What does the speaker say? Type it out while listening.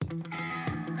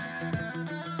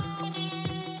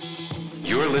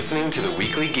You're listening to the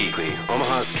Weekly Geekly,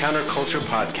 Omaha's counterculture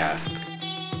podcast.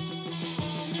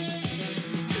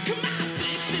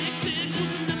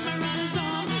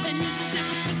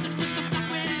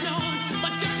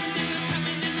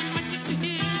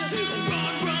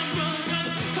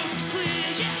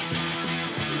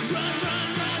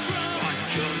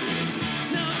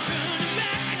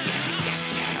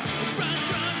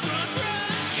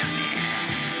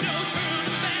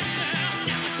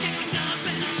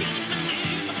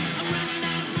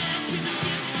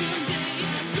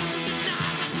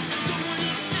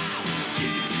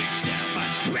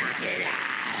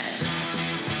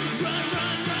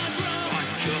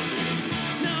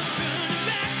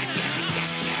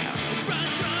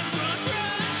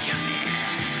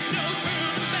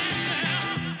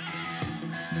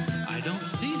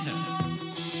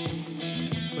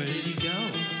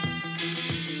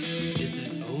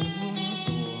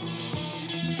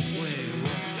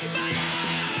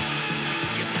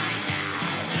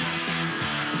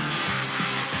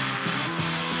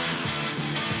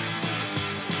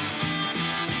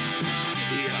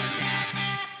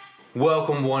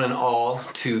 Welcome one and all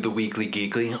to the Weekly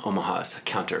Geekly, Omaha's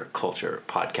counterculture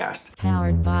podcast.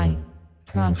 Powered by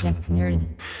Project Nerd.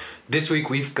 This week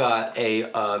we've got a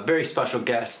very special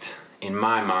guest in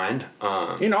my mind.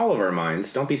 In all of our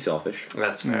minds. Don't be selfish.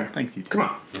 That's fair. Thanks, you too. Come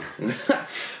on.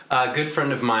 A good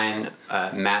friend of mine,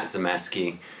 Matt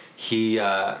Zmijewski,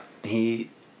 he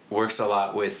works a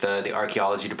lot with the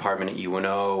archaeology department at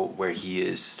UNO, where he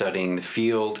is studying the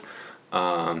field.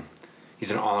 He's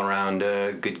an all-around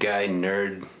good guy,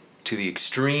 nerd to the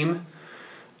extreme.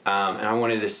 And I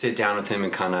wanted to sit down with him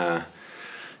and kind of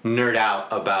nerd out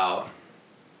about,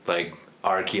 like,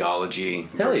 archaeology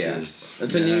versus...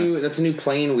 Yeah. That's a new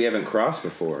plane we haven't crossed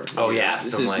before. Oh, yeah.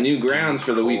 This is new grounds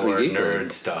for the Weekly Geekly.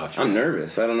 Nerd stuff. I'm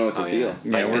nervous. I don't know what to feel.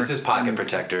 Yeah. Like, this is pocket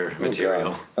protector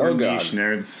material. We're God. niche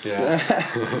nerds. Yeah.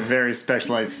 Very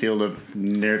specialized field of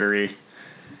nerdery.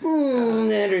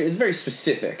 It's very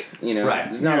specific, you know. Right.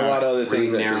 There's not a lot of other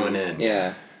things. Really narrowing in.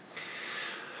 Yeah.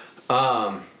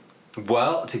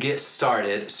 Well, to get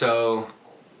started, so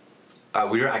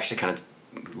we were actually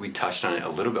we touched on it a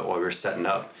little bit while we were setting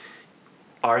up.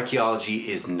 Archaeology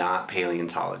is not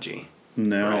paleontology.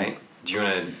 No. Right? Do you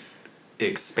want to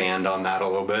expand on that a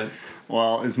little bit?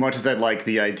 Well, as much as I'd like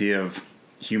the idea of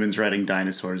humans riding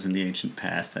dinosaurs in the ancient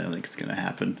past, I don't think it's going to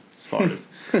happen as far as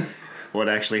what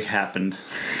actually happened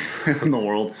in the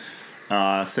world.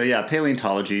 So yeah,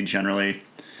 paleontology generally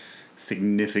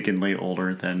significantly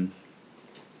older than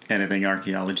anything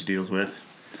archaeology deals with.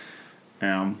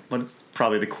 But it's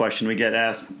probably the question we get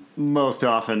asked most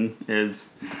often is,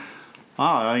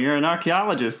 "Oh, you're an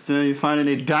archaeologist. You find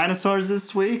any dinosaurs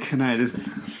this week?" And I just...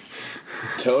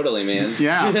 Totally, man.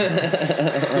 Yeah.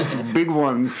 Big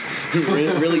ones.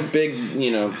 really big,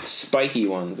 spiky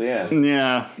ones, yeah.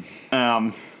 Yeah.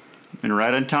 And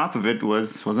right on top of it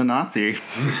was a Nazi.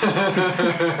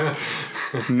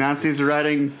 Nazis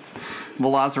riding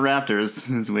velociraptors,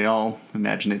 as we all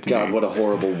imagine it to be. God, what a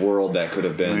horrible world that could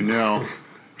have been. I know.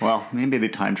 Well, maybe they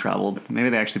time traveled. Maybe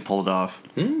they actually pulled it off.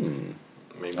 Maybe.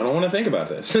 I don't want to think about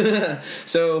this.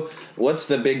 So, what's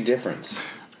the big difference?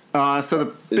 So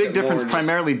the big difference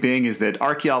primarily being is that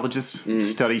archaeologists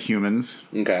study humans.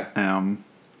 Okay.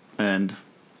 And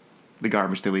the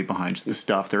garbage they leave behind, just the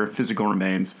stuff, their physical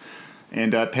remains.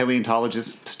 And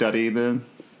paleontologists study the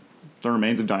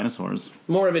remains of dinosaurs.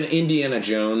 More of an Indiana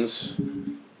Jones,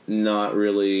 not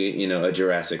really, a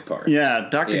Jurassic Park. Yeah,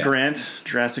 Dr. Grant,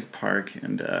 Jurassic Park,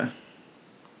 and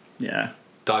yeah.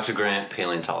 Dr. Grant,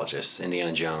 paleontologist.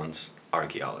 Indiana Jones,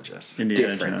 archaeologist.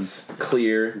 Indiana Difference. Jones.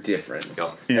 Clear difference. Yep.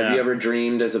 Yeah. Have you ever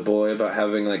dreamed as a boy about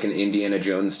having like an Indiana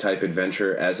Jones type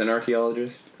adventure as an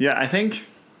archaeologist? Yeah, I think...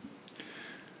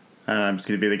 I'm just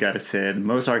going to be the guy to say it.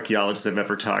 Most archaeologists I've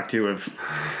ever talked to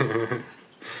have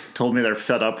told me they're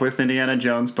fed up with Indiana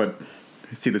Jones, but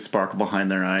I see the sparkle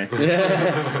behind their eye.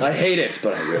 I hate it,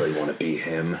 but I really want to be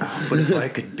him. But if I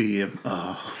could be him...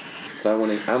 If I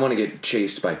want to get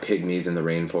chased by pygmies in the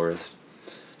rainforest.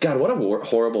 God, what a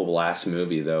horrible last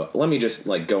movie, though. Let me just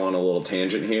go on a little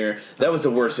tangent here. That was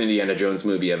the worst Indiana Jones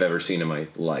movie I've ever seen in my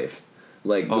life.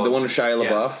 The one with Shia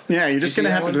LaBeouf. Yeah, you're just going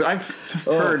to have to... I've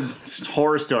heard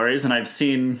horror stories, and I've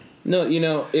seen... No,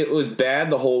 it was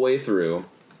bad the whole way through.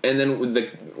 And then with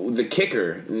the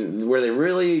kicker, where they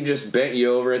really just bent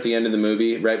you over at the end of the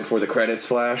movie, right before the credits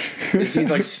flash, is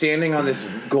he's standing on this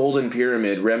golden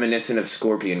pyramid, reminiscent of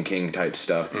Scorpion King type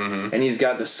stuff. Mm-hmm. And he's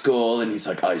got the skull, and he's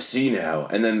like, "I see now."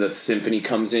 And then the symphony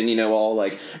comes in, all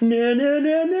like, "Na na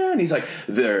na na," and he's like,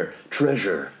 "Their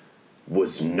treasure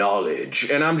was knowledge.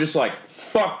 And I'm just like,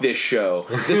 fuck this show.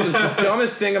 This was the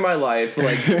dumbest thing in my life.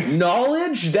 Like,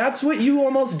 knowledge? That's what you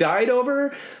almost died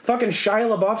over? Fucking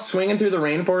Shia LaBeouf swinging through the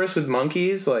rainforest with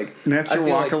monkeys? Like, That's your I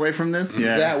feel walk like away from this?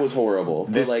 Yeah. that was horrible.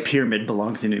 This But, like, pyramid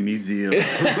belongs in a museum.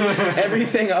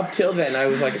 everything up till then, I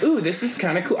was like, ooh, this is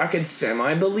kind of cool. I could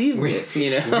semi-believe this, you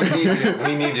know?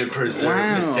 We need to preserve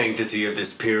Wow. the sanctity of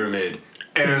this pyramid.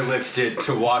 Airlift it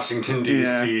to Washington,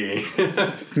 D.C.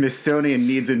 Smithsonian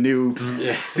needs a new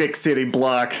 6-city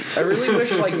block. I really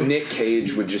wish, like, Nick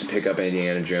Cage would just pick up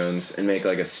Indiana Jones and make,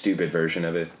 like, a stupid version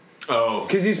of it. Oh.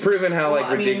 Because he's proven how, like,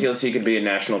 Well, I mean, ridiculous he could be a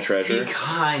national treasure. He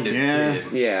kind of Yeah.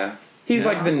 did. Yeah. He's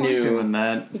like the I like new. doing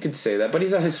that. You could say that, but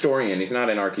he's a historian. He's not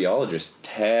an archaeologist,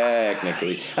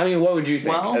 technically. I mean, what would you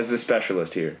think Well- as the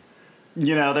specialist here?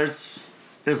 You know, there's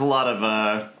a lot of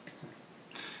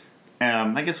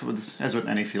I guess as with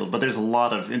any field, but there's a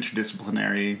lot of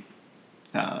interdisciplinary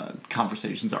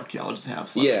conversations archaeologists have.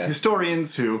 So Yeah.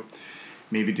 historians who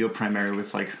maybe deal primarily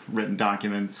with like written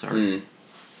documents are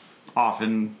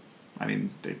often, I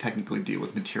mean, they technically deal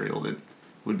with material that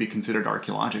would be considered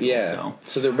archaeological. Yeah.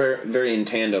 So they're very, very in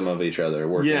tandem of each other,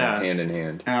 working hand in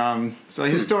hand. So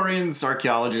historians,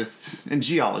 archaeologists, and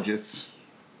geologists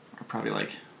are probably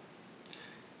like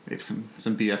maybe some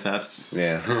BFFs.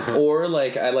 Yeah. Or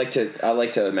like I like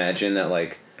to imagine that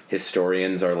like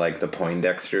historians are like the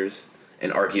Poindexters.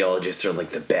 And archaeologists are like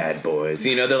the bad boys.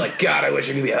 You know, they're like, God, I wish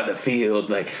I could be out in the field,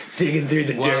 like, digging through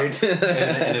the dirt.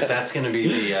 and if that's going to be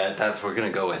the, we're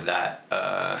going to go with that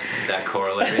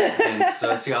corollary. And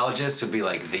sociologists would be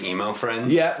like the emo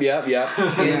friends. Yep.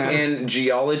 And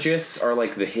geologists are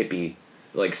like the hippie,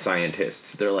 like,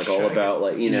 scientists. They're like all about,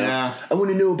 like, you know, I want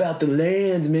to know about the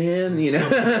land, man, you know?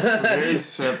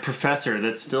 There's a professor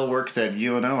that still works at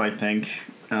UNO, I think,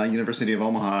 University of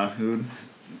Omaha, who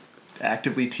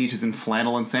actively teaches in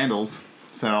flannel and sandals.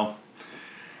 So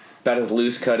About as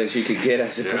loose cut as you could get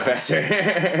as a professor.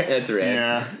 That's rad.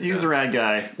 yeah, he's a rad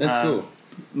guy. That's cool.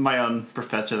 My own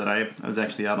professor that I was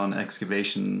actually out on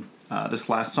excavation this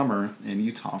last summer in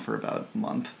Utah for about a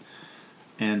month,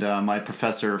 and my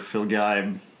professor Phil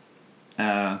Geib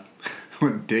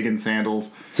would dig in sandals.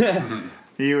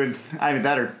 He would, I mean,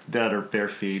 that or bare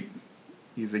feet.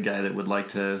 He's a guy that would like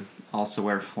to also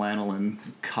wear flannel and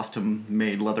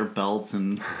custom-made leather belts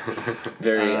and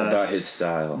Very about his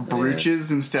style.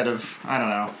 brooches instead of, I don't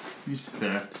know. He's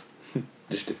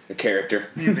Just a character.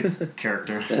 he's a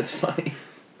character. That's funny.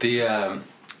 The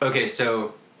okay,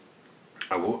 so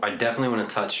I definitely want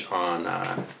to touch on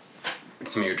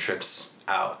some of your trips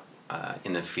out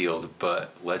in the field,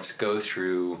 but let's go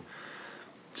through.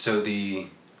 So the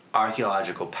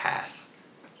archaeological path.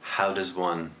 How does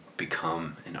one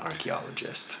become an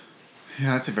archaeologist?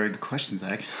 Yeah, that's a very good question,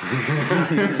 Zach.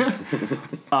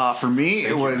 For me,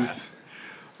 it was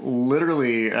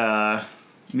literally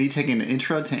me taking an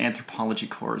intro to anthropology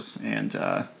course, and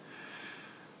the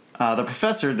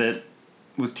professor that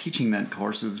was teaching that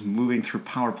course was moving through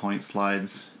PowerPoint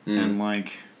slides, and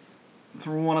like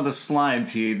through one of the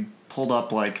slides, he pulled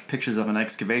up like pictures of an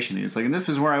excavation. He was like, "And this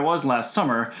is where I was last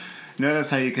summer. Notice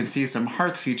how you can see some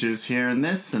hearth features here, and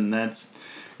this, and that's,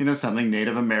 you know, something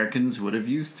Native Americans would have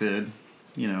used to,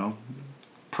 you know,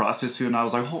 process food." And I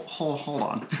was like, hold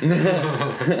on.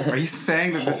 Are you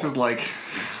saying that this is like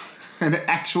an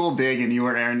actual dig and you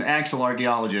were an actual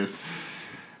archaeologist?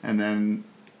 And then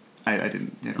I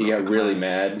didn't. He got really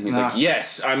mad. He's like,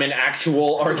 yes, I'm an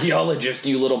actual archaeologist,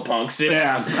 you little punks.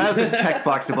 Yeah, that was the text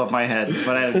box above my head,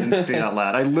 but I didn't speak out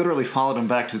loud. I literally followed him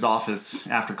back to his office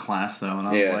after class, though, and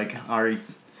I was like,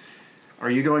 Are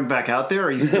you going back out there?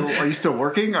 Are you still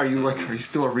working? Are you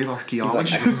still a real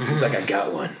archaeologist? He's like, I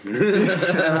got one. And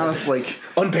I was like,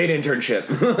 Unpaid internship.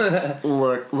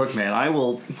 look, man, I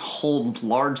will hold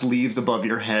large leaves above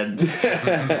your head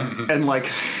and like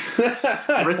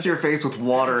spritz your face with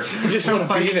water. I just want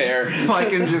to be there. I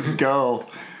can just go.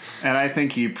 And I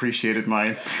think he appreciated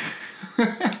my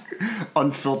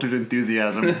unfiltered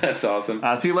enthusiasm. That's awesome.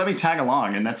 So he let me tag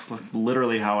along, and that's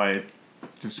literally how I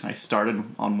started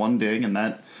on one dig, and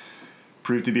that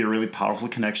proved to be a really powerful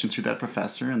connection through that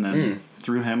professor, and then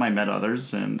through him I met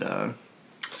others, and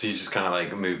So you just kind of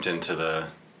like moved into the.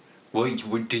 Well,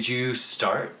 did you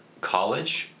start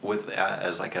college with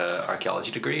as like a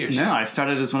archaeology degree? Or no, I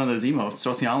started as one of those emo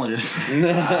sociologists.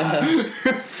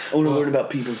 I want to learn about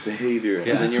people's behavior.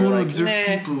 Yeah. And then you were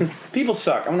like, people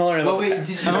suck. I'm going to learn about Well, wait, did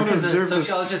you start as a observe this-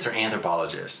 sociologist or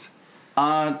anthropologist?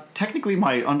 Technically,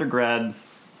 my undergrad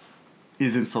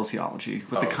is in sociology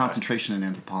with a okay. concentration in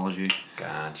anthropology.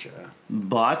 Gotcha.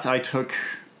 But I took,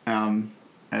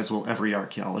 as will every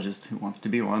archaeologist who wants to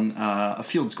be one, a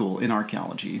field school in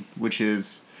archaeology, which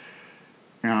is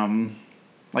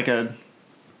like a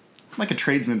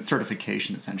tradesman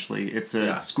certification, essentially. It's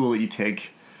a school that you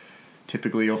take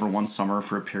typically over one summer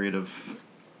for a period of,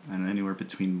 I don't know, anywhere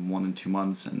between 1 and 2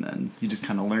 months, and then you just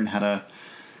kind of learn how to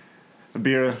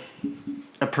be a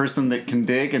person that can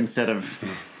dig instead of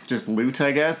just loot,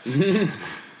 I guess.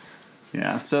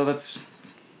 Yeah, so that's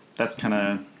kind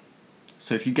of...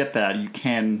 So if you get that, you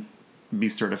can be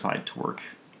certified to work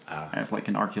as like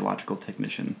an archaeological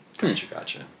technician.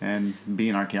 Gotcha. And be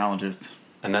an archaeologist.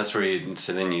 And that's where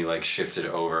then you like shifted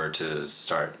over to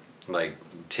start like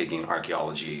taking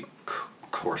archaeology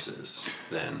courses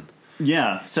then.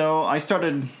 Yeah, so I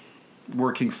started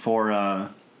working for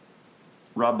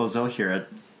Rob Bozell here at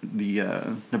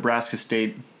the Nebraska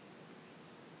State...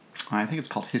 I think it's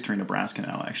called History Nebraska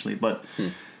now, actually, but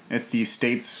it's the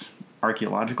state's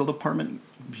archaeological department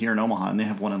here in Omaha, and they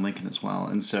have one in Lincoln as well.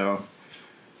 And so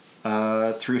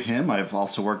through him, I've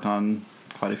also worked on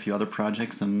quite a few other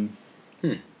projects. And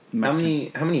how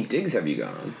many digs have you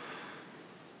gone on?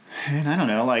 And I don't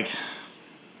know, like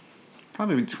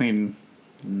probably between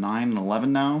 9 and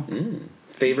 11 now.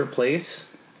 Favorite place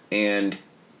and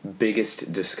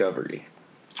biggest discovery?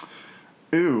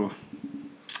 Ooh.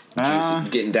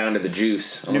 Getting down to the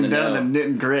juice. Getting down to the knit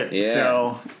and grit. Yeah.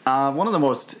 So, one of the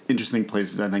most interesting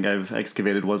places I think I've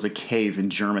excavated was a cave in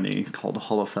Germany called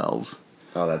Hohlefels.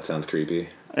 Oh, that sounds creepy.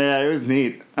 Yeah, it was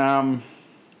neat.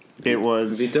 It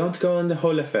was... We don't go in the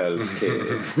Hohlefels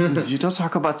cave. You don't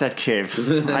talk about that cave.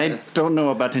 I don't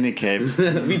know about any cave.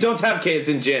 We don't have caves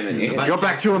in Germany. Go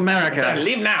back to America.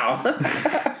 Leave now.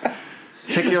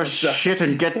 Take your shit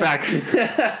and get back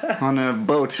on a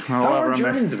boat. How are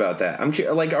Germans about that? I'm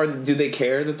like, do they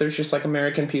care that there's just like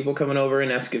American people coming over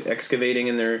and excavating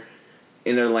in their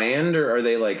land, or are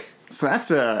they like? So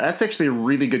that's actually a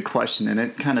really good question, and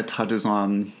it kind of touches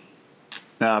on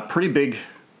pretty big.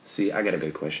 See, I got a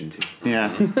good question too. Yeah.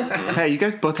 Hey, you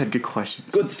guys both had good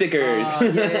questions. Good stickers.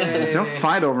 Don't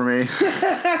fight over me.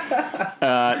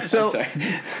 I'm sorry.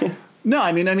 No,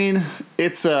 I mean,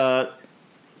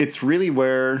 it's really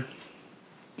where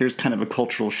there's kind of a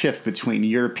cultural shift between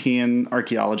European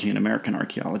archaeology and American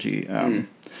archaeology.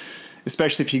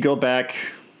 Especially if you go back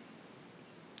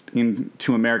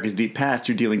into America's deep past,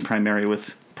 you're dealing primarily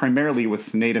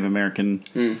with Native American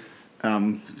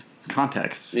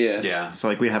contexts. Yeah. So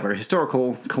like we have our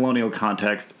historical colonial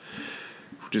context,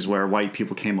 which is where white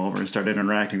people came over and started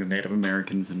interacting with Native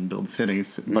Americans and build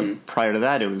cities. But prior to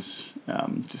that, it was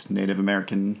just Native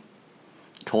American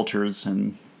cultures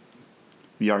and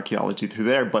the archaeology through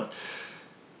there. But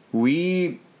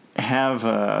we have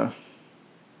a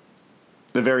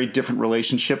very different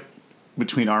relationship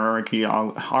between our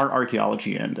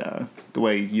archaeology and the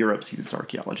way Europe sees its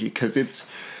archaeology, because it's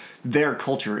their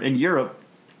culture. In Europe,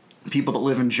 people that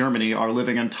live in Germany are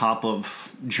living on top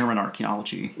of German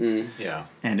archaeology. Yeah.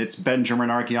 And it's been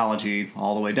German archaeology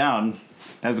all the way down,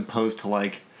 as opposed to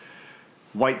like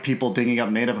white people digging up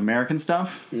Native American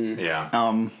stuff.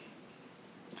 Yeah.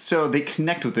 So they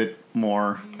connect with it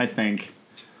more, I think,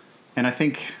 and I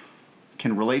think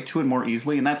can relate to it more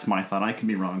easily, and that's my thought. I could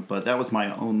be wrong, but that was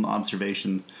my own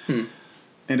observation.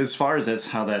 And as far as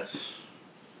how that's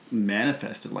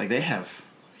manifested, like they have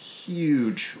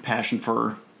huge passion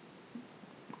for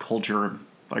culture,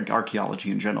 like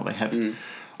archaeology in general. They have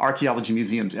archaeology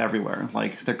museums everywhere.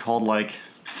 Like they're called like,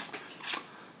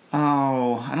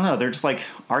 I don't know. They're just like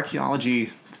archaeology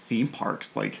theme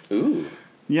parks. Like, ooh.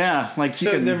 Yeah, like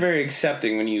so they're very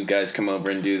accepting when you guys come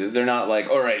over and do this. They're not like,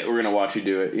 all right, we're gonna watch you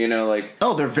do it. You know, like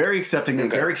they're very accepting. They're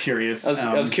very curious.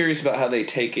 I was curious about how they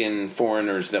take in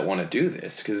foreigners that want to do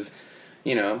this, because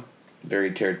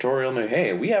very territorial.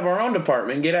 Hey, we have our own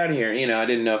department. Get out of here. I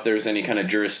didn't know if there was any kind of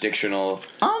jurisdictional.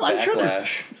 I'm sure there's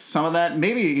some of that.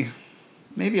 Maybe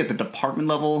at the department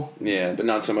level. Yeah, but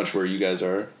not so much where you guys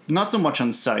are. Not so much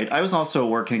on site. I was also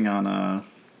working on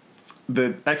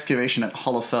the excavation at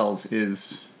Hohlefels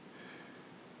is,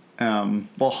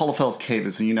 Hohlefels Cave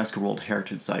is a UNESCO World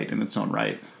Heritage Site in its own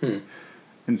right.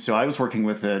 And so I was working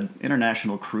with an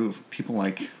international crew of people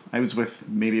I was with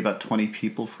maybe about 20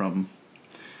 people from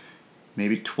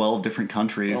maybe 12 different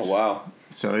countries. Oh, wow.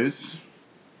 So it was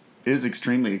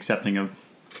extremely accepting of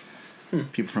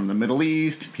people from the Middle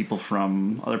East, people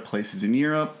from other places in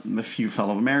Europe, a few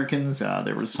fellow Americans.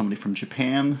 There was somebody from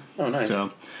Japan. Oh, nice.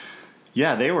 So,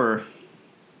 yeah, they were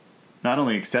not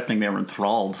only accepting, they were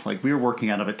enthralled. Like, we were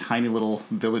working out of a tiny little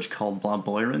village called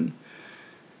Blaubeuren,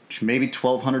 which maybe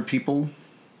 1,200 people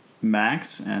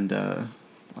max, and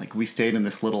we stayed in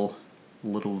this little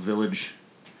village.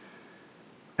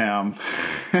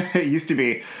 It used to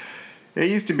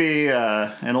be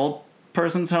an old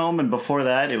person's home, and before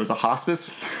that it was a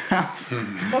hospice. house.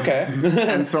 Okay.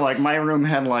 And so like my room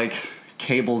had like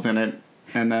cables in it.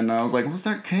 And then I was like, what's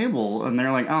that cable? And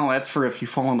they're like, oh, that's for if you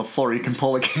fall on the floor, you can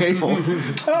pull a cable.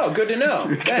 Oh, good to know.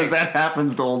 Because that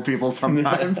happens to old people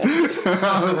sometimes. I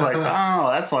was like, oh,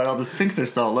 that's why all the sinks are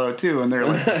so low, too. And they're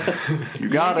like, you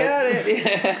got it.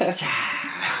 Yeah.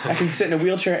 I can sit in a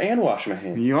wheelchair and wash my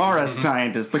hands. You are a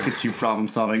scientist. Look at you problem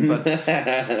solving. But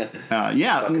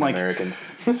yeah, Fucking like, Americans.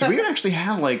 so we would actually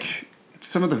have like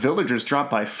some of the villagers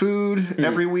drop by food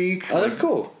every week. Oh, that's Like,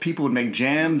 cool. People would make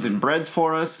jams and breads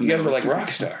for us. And You guys they were like rock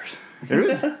stars.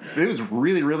 It was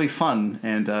really, really fun.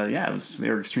 And yeah, they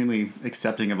were extremely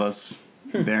accepting of us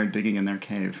there digging in their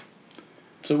cave.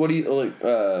 So what do you like?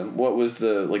 What was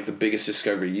the biggest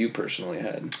discovery you personally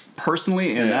had?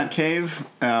 Personally, in that cave,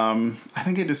 I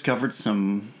think I discovered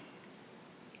some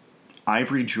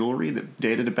ivory jewelry that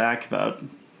dated back about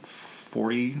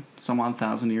 40 some odd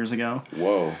thousand years ago.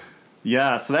 Whoa.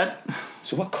 Yeah, so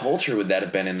what culture would that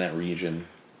have been in that region?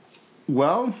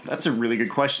 well, that's a really good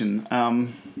question.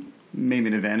 Maybe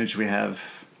an advantage we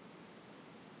have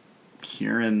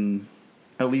here in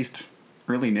at least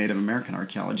early Native American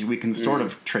archaeology. We can sort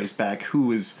of trace back who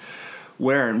was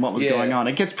where and what was going on.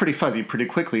 It gets pretty fuzzy pretty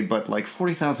quickly, but like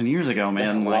 40,000 years ago,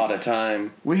 man, That's a lot of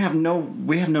time. we have no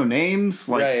names.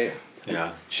 Like, Right.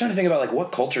 Yeah. Just trying to think about like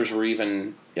what cultures were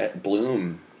even at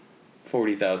bloom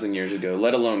 40,000 years ago,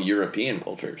 let alone European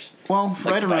cultures. well, Like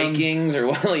right around. Vikings or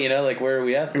like where are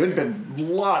we at? It would have been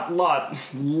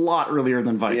lot earlier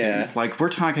than Vikings. Yeah. Like, we're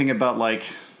talking about like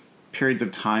periods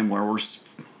of time where we're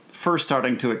first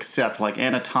starting to accept like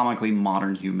anatomically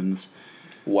modern humans.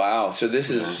 Wow. So this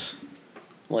is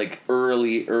like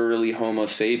early Homo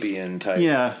sapien type.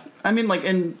 Yeah, I mean, like,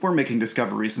 and we're making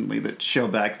discoveries recently that show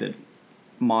back that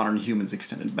modern humans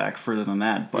extended back further than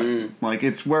that. But like,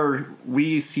 it's where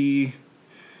we see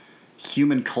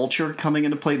human culture coming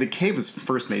into play. The cave was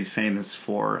first made famous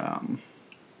for.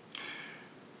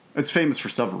 It's famous for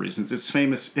several reasons. It's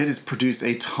famous. It has produced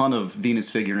a ton of Venus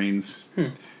figurines,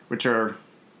 which are,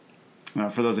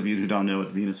 for those of you who don't know what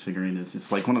Venus figurine is,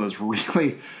 it's like one of those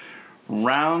really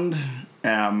round,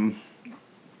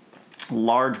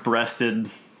 large-breasted,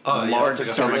 large it's like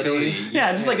a stomach. fertility.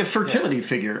 Yeah, just like a fertility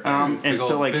figure. And Big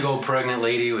so old, like, big old pregnant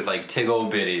lady with like tig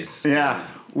old bitties. yeah,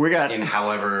 we got In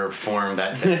however form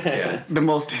that takes, yeah. the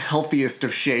most healthiest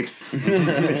of shapes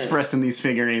expressed in these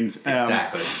figurines.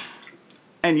 Exactly.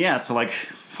 And yeah, so like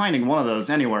finding one of those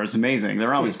anywhere is amazing.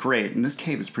 They're always great, and this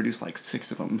cave has produced like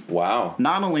 6 of them. Wow.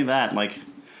 Not only that, like,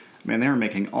 man, they were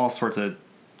making all sorts of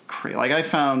like, I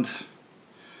found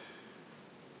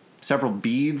several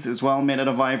beads as well made out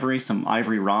of ivory, some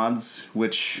ivory rods,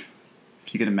 which,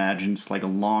 if you can imagine, just like a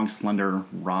long, slender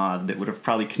rod that would have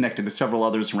probably connected to several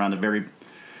others around a very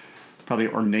probably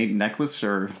ornate necklace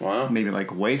or maybe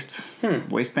like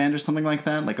waistband or something like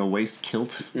that, like a waist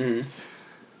kilt.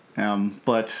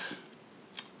 But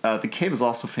the cave is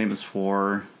also famous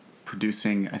for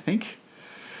producing, I think,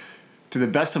 to the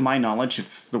best of my knowledge,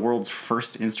 it's the world's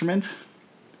first instrument.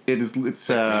 It's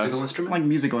musical instrument? Like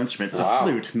musical instrument. It's a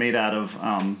flute made out of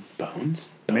Bones?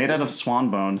 made out of swan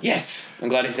bone. Yes! I'm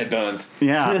glad he said bones.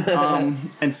 Yeah.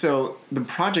 And so the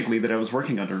project lead that I was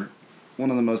working under, one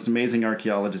of the most amazing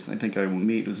archaeologists I think I will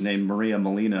meet, was named Maria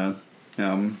Molina,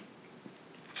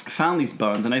 found these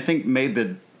bones and I think made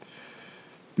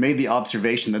the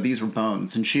observation that these were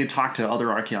bones. And she had talked to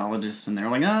other archaeologists and they were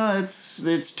like,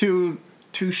 it's too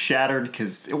shattered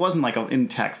because it wasn't like an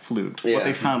intact flute. Yeah. What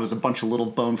they found was a bunch of little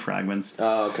bone fragments.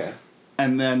 Oh, okay.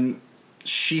 And then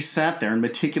she sat there and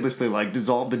meticulously like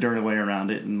dissolved the dirt away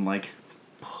around it and like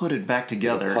put it back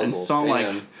together and saw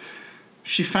like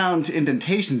she found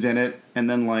indentations in it and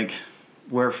then like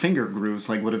where finger grooves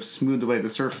like would have smoothed away the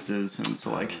surfaces and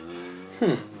so like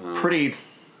pretty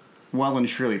well and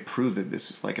surely proved that this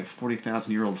was like a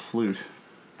 40,000-year-old flute.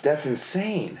 That's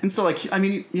insane. And so like I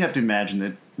mean you have to imagine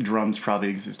that drums probably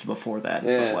existed before that.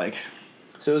 Yeah. But like,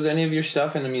 So is any of your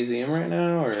stuff in a museum right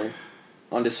now or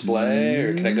on display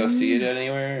or can I go see it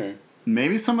anywhere? Or?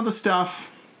 maybe some of the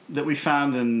stuff that we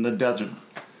found in the desert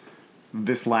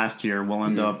this last year will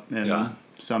end up in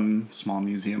some small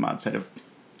museum outside of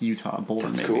Utah, Boulder.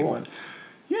 That's maybe. cool. But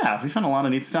yeah, we found a lot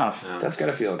of neat stuff. Yeah. That's got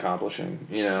to feel accomplishing,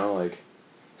 like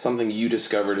something you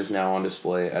discovered is now on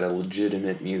display at a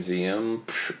legitimate museum.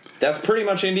 That's pretty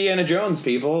much Indiana Jones,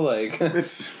 people. Like,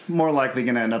 It's more likely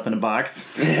going to end up in a box.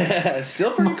 still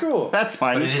pretty cool. That's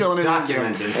fine. But It's it still is in a museum.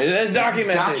 documented. It is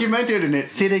documented. Documented, and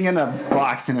it's sitting in a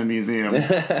box in a museum.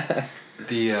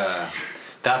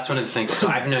 That's one of the things. So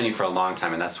I've known you for a long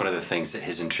time, and that's one of the things that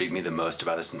has intrigued me the most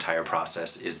about this entire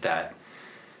process is that,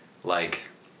 like,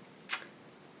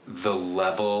 the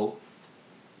level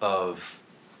of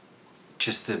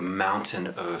just the mountain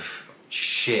of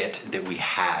shit that we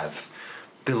have.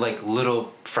 The like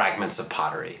little fragments of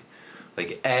pottery.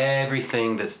 Like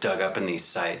everything that's dug up in these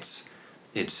sites,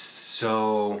 it's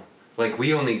so like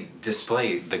we only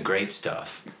display the great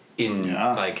stuff in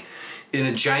like in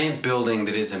a giant building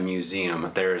that is a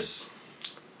museum. There's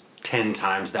 10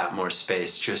 times that more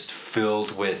space just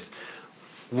filled with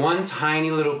one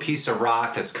tiny little piece of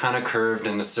rock that's kind of curved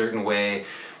in a certain way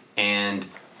and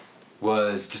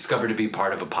was discovered to be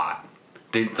part of a pot.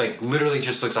 They like literally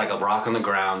just looks like a rock on the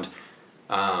ground.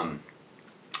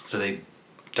 So they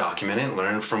document it,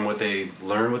 learn what they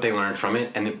learned from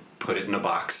it, and then put it in a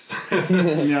box.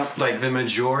 Yep. Like the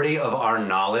majority of our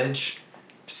knowledge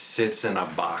sits in a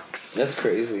box. That's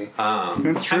crazy.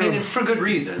 That's true. I mean, for good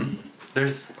reason.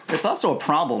 It's also a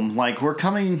problem. Like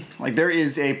there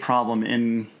is a problem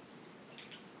in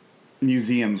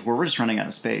museums where we're just running out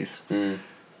of space.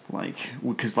 Like,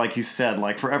 because like you said,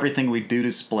 like for everything we do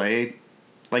display,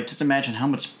 like just imagine how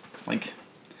much, like,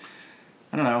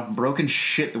 I don't know, broken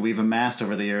shit that we've amassed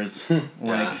over the years.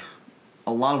 Like,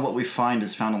 a lot of what we find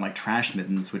is found on like trash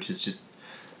middens, which is just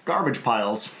garbage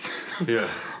piles. Yeah.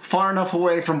 Far enough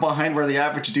away from behind where the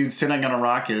average dude sitting on a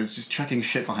rock is, just chucking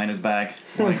shit behind his back.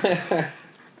 Like,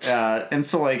 and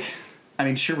so, like, I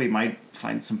mean, sure, we might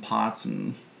find some pots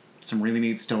and some really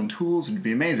neat stone tools. It'd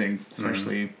be amazing,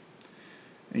 especially,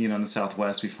 you know, in the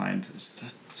Southwest, we find there's a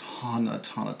ton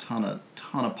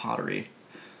of pottery.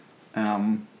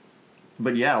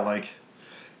 But yeah, like,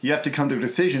 you have to come to a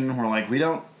decision where, like,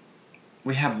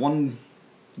 we have one,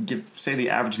 say the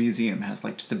average museum has,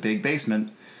 like, just a big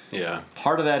basement. Yeah.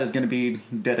 Part of that is going to be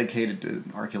dedicated to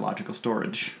archaeological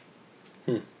storage.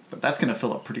 But that's going to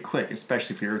fill up pretty quick,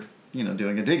 especially if you're, you know,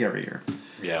 doing a dig every year.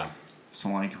 Yeah. So,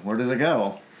 like, where does it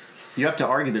go? You have to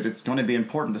argue that it's going to be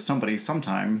important to somebody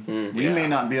sometime. We may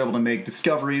not be able to make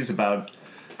discoveries about,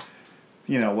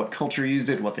 you know, what culture used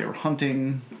it, what they were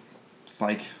hunting. It's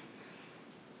like,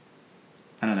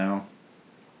 I don't know.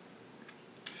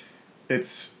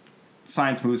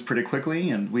 Science moves pretty quickly,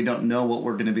 and we don't know what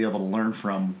we're going to be able to learn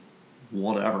from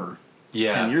whatever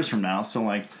 10 years from now. So,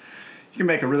 like, you can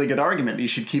make a really good argument that you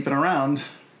should keep it around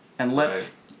and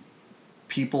let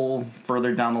people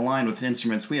further down the line with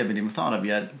instruments we haven't even thought of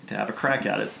yet to have a crack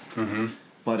at it. Mm-hmm.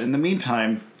 But in the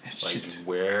meantime, it's like, just...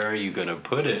 where are you going to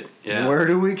put it? Yeah. Where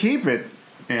do we keep it?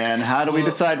 And how do we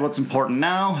decide what's important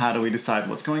now? How do we decide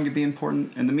what's going to be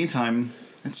important? In the meantime,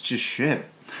 it's just shit.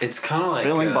 It's kind of like...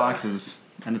 filling boxes,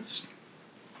 and it's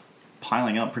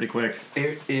piling up pretty quick.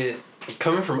 It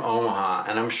coming from Omaha,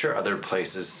 and I'm sure other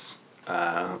places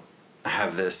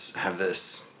have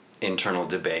this internal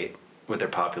debate with their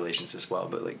populations as well.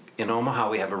 But like in Omaha,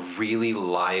 we have a really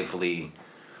lively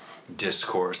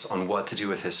discourse on what to do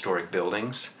with historic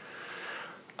buildings.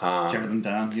 Tear them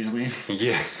down, usually.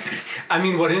 Yeah. I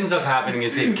mean, what ends up happening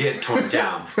is they get torn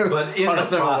down. But in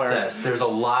the process, there's a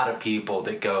lot of people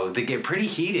that get pretty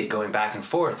heated going back and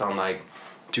forth on, like,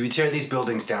 do we tear these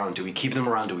buildings down? Do we keep them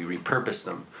around? Do we repurpose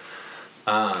them?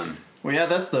 Well, yeah,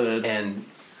 that's the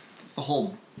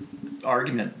whole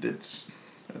argument that's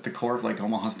at the core of, like,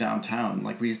 Omaha's downtown.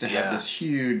 Like, we used to have this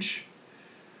huge...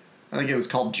 I think it was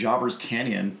called Jobbers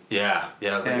Canyon. Yeah.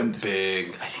 Yeah, it was like a big...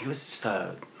 I think it was just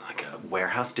a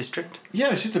warehouse district? Yeah,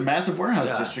 it was just a massive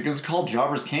warehouse district. It was called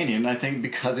Jobbers Canyon, I think,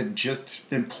 because it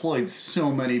just employed so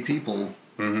many people.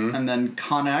 Mm-hmm. And then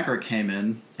ConAgra came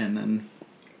in, and then,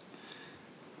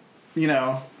 you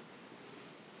know,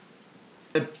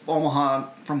 Omaha,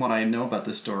 from what I know about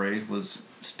this story, was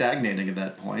stagnating at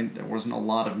that point. There wasn't a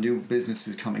lot of new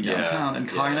businesses coming downtown, and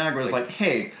ConAgra was like,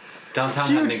 hey... Downtown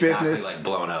huge hadn't exactly business, like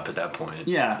blown up at that point.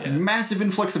 Yeah, massive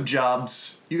influx of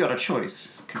jobs. You got a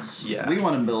choice, because we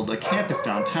want to build a campus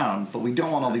downtown, but we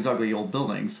don't want all these ugly old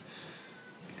buildings.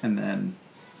 And then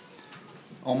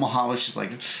Omaha was just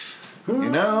like, you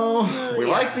know, we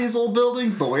like these old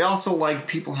buildings, but we also like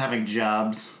people having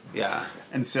jobs. Yeah.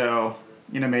 And so,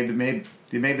 you know, they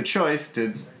made the choice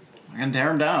to tear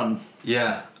them down.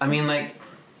 Yeah, I mean, like,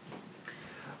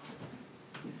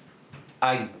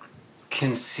 I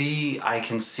can see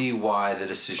why the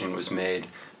decision was made.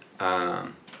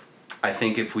 I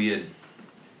think if we had,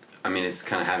 I mean, it's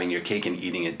kind of having your cake and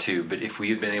eating it too, but if we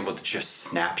had been able to just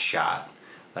snapshot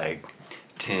like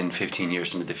 10, 15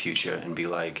 years into the future and be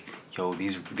like, yo,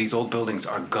 these old buildings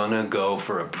are gonna go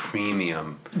for a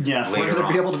premium. Yeah, later we're gonna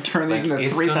on. be able to turn these into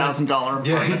 $3,000.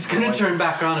 Yeah, it's gonna turn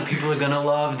back around and people are gonna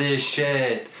love this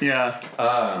shit. Yeah.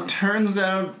 Turns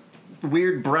out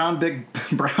weird brown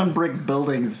brick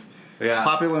buildings,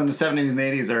 popular in the 70s and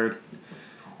 80s, are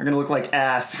gonna look like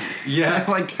ass. Yeah.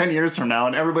 Like 10 years from now,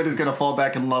 and everybody's gonna fall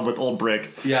back in love with old brick.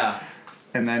 Yeah.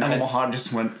 And then Omaha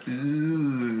just went,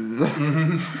 ooh.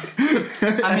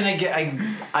 I mean,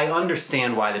 I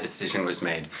understand why the decision was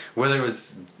made. Whether it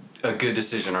was a good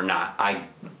decision or not, I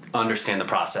understand the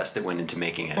process that went into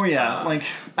making it. Oh yeah,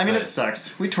 it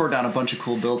sucks. We tore down a bunch of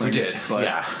cool buildings. We did, but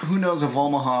yeah. Who knows if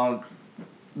Omaha,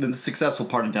 the successful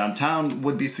part of downtown,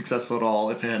 would be successful at all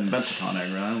if it hadn't been for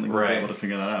Conagra. I don't think we'd be able to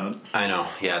figure that out. I know.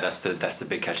 Yeah, that's the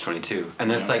big catch-22. And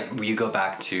that's like when you go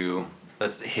back to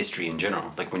that's history in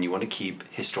general. Like when you want to keep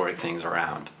historic things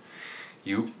around,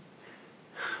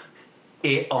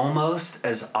 it almost,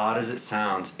 as odd as it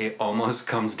sounds, it almost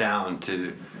comes down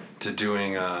to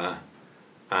doing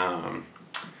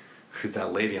who's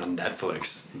that lady on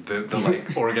Netflix? The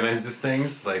like organizes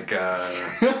things like you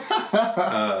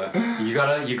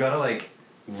gotta like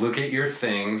look at your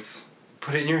things,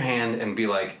 put it in your hand, and be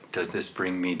like, does this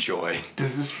bring me joy?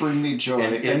 Does this bring me joy?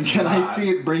 And can not, I see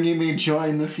it bringing me joy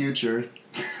in the future?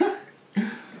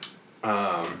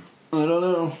 I don't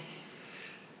know.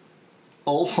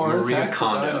 Old Forest Maria Act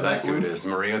Kondo, that's who it is.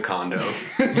 Maria Kondo.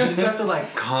 You just have to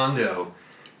like Kondo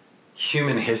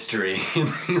human history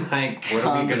and be like, what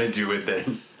are we gonna do with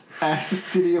this? Ask the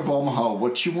city of Omaha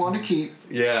what you want to keep.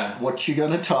 Yeah. What you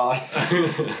gonna toss.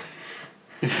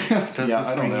 Does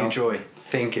this bring you joy?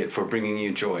 Thank it for bringing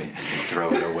you joy and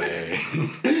throw it away.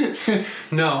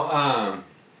 No,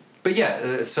 but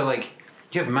yeah, so like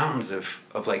you have mountains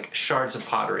of like shards of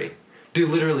pottery. Dude,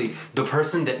 literally, the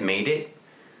person that made it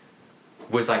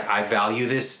was like, I value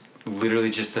this literally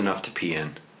just enough to pee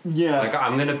in. Yeah. Like,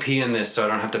 I'm gonna pee in this so I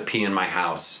don't have to pee in my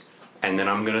house. And then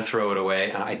I'm gonna throw it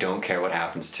away and I don't care what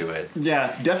happens to it.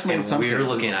 Yeah, definitely in some cases. And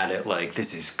we're looking at it like,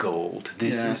 this is gold.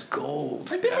 This is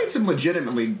gold. Like, they made some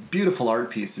legitimately beautiful art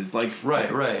pieces. Like,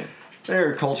 Right. There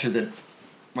are cultures that,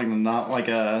 like, not like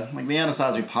the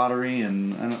Anasazi pottery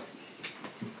and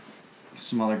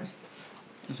some other.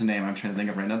 What's the name I'm trying to think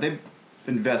of right now? They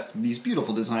invest these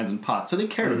beautiful designs in pots, so they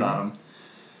cared about them.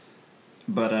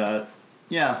 But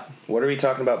yeah. What are we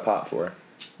talking about pot for?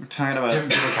 We're talking about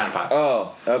Different kind of pot.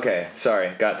 Oh, okay.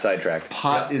 Sorry, got sidetracked.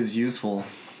 Pot is useful.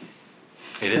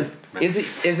 It is.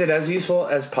 Is it as useful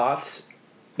as pots,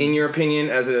 in your opinion,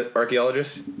 as an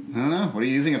archaeologist? I don't know. What are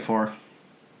you using it for?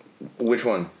 Which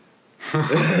one?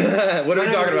 What are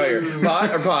we talking about here?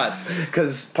 Pot or pots?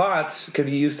 Because pots could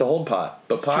be used to hold pot,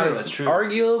 but pot is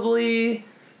arguably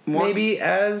maybe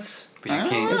as But you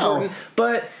can't. important.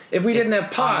 But if we didn't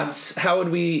have pots, how would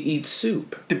we eat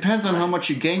soup? Depends on how much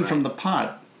you gain from the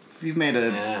pot. If you've made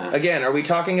Again, are we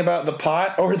talking about the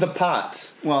pot or the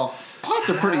pots? Well, pots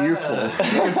are pretty useful. You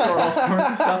can store all sorts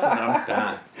of stuff in them.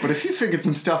 Yeah. But if you figured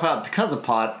some stuff out because of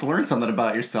pot, to learn something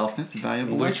about yourself, that's a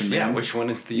valuable lesson, man. Which one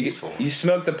is the useful? You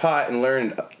smoked the pot and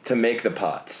learned to make the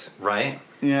pots. Right?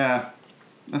 Yeah,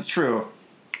 that's true.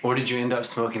 Or did you end up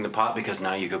smoking the pot because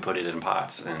now you could put it in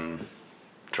pots and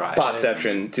dry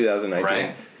Potception 2019.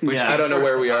 Right? Which I don't know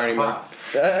where we are anymore.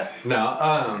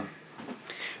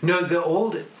 No, the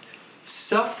old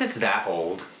stuff that's that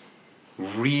old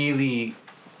really,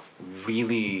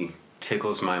 really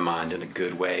tickles my mind in a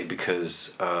good way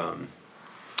because,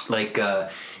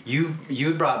 you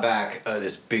had brought back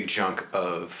this big chunk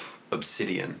of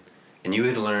obsidian, and you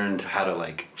had learned how to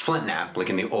like flint knap, like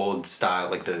in the old style,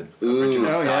 like the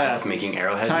original style of making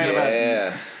arrowheads.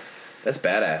 Yeah, that's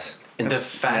badass. And the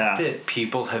fact that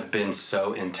people have been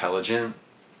so intelligent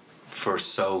for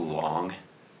so long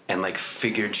and like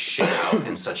figured shit out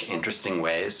in such interesting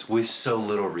ways with so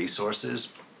little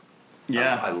resources.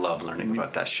 Yeah. I love learning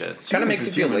about that shit. Kind of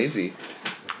makes you feel lazy.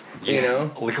 Yeah, you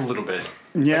know? Like a little bit.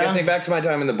 Yeah. Like I think back to my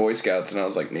time in the Boy Scouts and I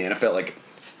was like, man, I felt like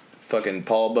fucking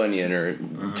Paul Bunyan or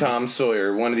Tom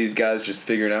Sawyer, one of these guys just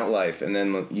figuring out life. And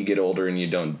then you get older and you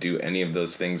don't do any of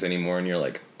those things anymore and you're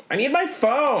like, I need my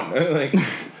phone. Like,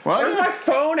 where's my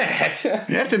phone at?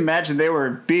 You have to imagine they were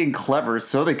being clever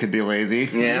so they could be lazy.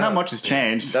 Yeah. Not much has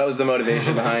changed. That was the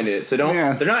motivation behind it. So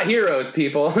they're not heroes,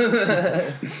 people.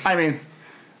 I mean,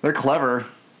 they're clever.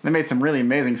 They made some really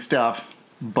amazing stuff.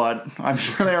 But I'm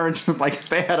sure they were just like, if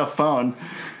they had a phone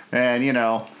and, you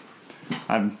know,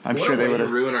 I'm sure they would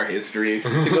have ruin our history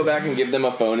to go back and give them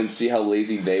a phone and see how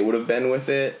lazy they would have been with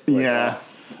it. Like, yeah.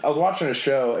 I was watching a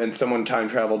show and someone time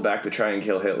traveled back to try and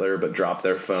kill Hitler but dropped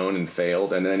their phone and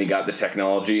failed, and then he got the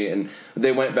technology and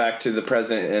they went back to the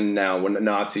present and now when the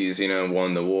Nazis, you know,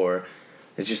 won the war.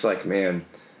 It's just like, man,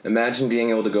 imagine being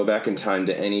able to go back in time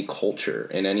to any culture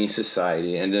in any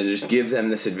society and to just give them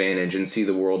this advantage and see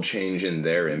the world change in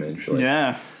their image. Like,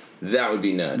 yeah. That would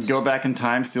be nuts. Go back in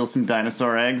time, steal some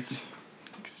dinosaur eggs.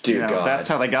 Dear God. That's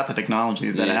how they got the technology,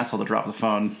 is that asshole to drop the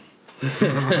phone.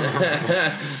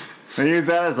 They use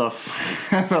that as a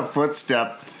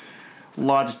footstep.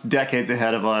 Launched decades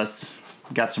ahead of us.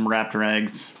 Got some raptor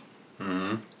eggs.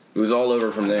 Mm-hmm. It was all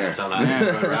over from there. That's how Nazis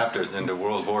brought raptors into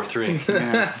World War III.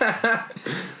 Yeah.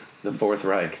 The Fourth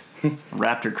Reich.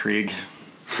 Raptor Krieg.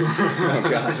 Oh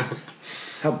god.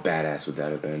 How badass would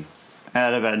that have been?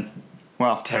 That'd have been,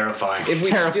 well, Terrifying. If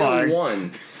we Terrifying. still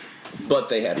won, but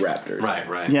they had raptors.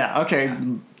 Right. yeah, okay.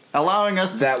 Allowing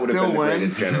us to That would have still been the win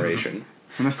greatest generation.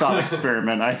 in this thought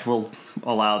experiment, I will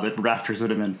allow that Raptors would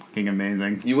have been fucking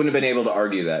amazing. You wouldn't have been able to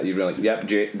argue that. You'd be like, yep,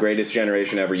 greatest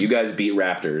generation ever. You guys beat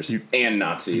Raptors and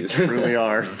Nazis. Truly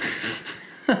are.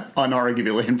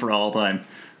 Unarguably and for all time,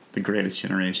 the greatest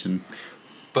generation.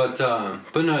 But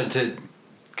no, to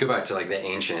go back to like the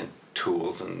ancient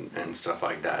tools and stuff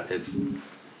like that,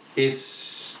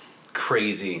 it's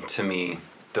crazy to me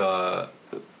the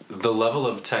level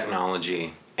of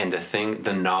technology and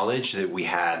the knowledge that we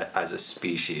had as a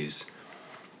species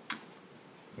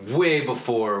way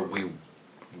before we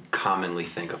commonly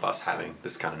think of us having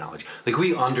this kind of knowledge. Like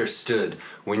we understood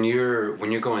when you're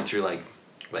going through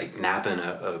like napping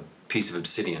a piece of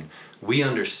obsidian, we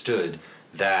understood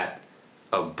that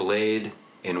a blade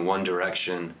in one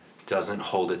direction doesn't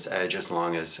hold its edge as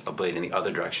long as a blade in the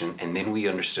other direction, and then we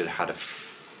understood how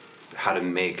to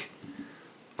make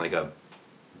like a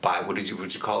what did you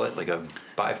call it, like a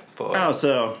bifold? Oh,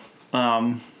 so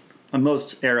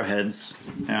most arrowheads,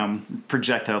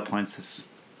 projectile points, as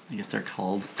I guess they're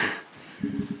called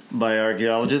by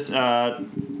archaeologists, are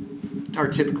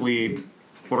typically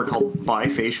what are called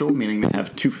bifacial, meaning they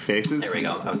have two faces. There we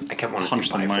go. I kept wanting to say Punch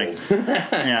the mic.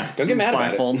 bifold. Yeah. Don't get mad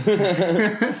about it.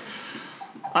 Bifold.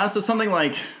 So something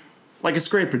like a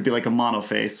scrape would be like a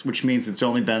monoface, which means it's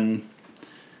only been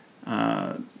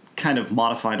kind of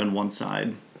modified on one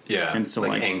side. Yeah, and so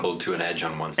like angled to an edge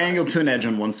on one side. Angled to an edge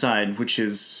on one side, which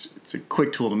it's a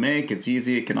quick tool to make. It's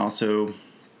easy. It can also,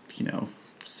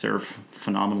 serve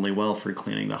phenomenally well for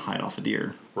cleaning the hide off a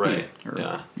deer. Right.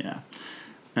 Yeah.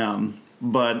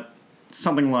 But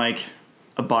something like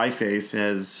a biface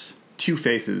has two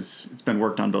faces. It's been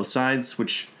worked on both sides,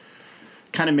 which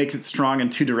kind of makes it strong in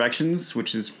two directions,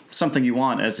 which is something you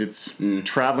want as it's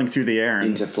traveling through the air and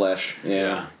Into flesh.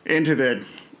 Yeah. into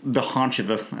the haunch of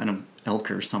an elk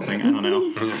or something. I don't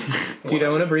know. Dude, I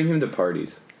want to bring him to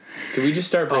parties. Can we just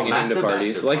start bringing him Matt's to the best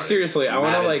parties? at Like parties. seriously, I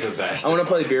want Matt to is the best I want to at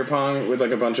play beer pong with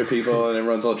like a bunch of people and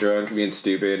everyone's all drunk being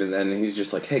stupid and then he's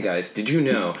just like, "Hey guys, did you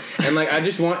know?" And like I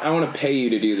want to pay you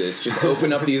to do this. Just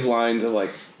open up these lines of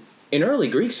like in early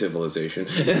Greek civilization.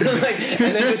 and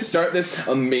then just start this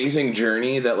amazing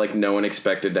journey that like no one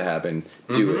expected to happen.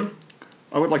 Do it.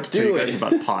 I would like to tell Do you guys it.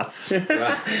 about pots.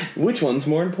 Which one's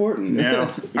more important?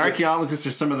 Yeah, archaeologists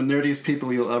are some of the nerdiest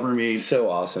people you'll ever meet. So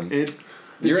awesome. You're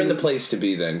You're in the place to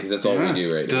be then, because that's all we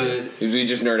do right now. We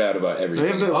just nerd out about They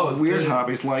everything. have the weird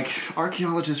hobbies, like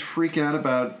archaeologists freak out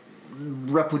about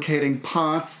replicating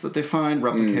pots that they find,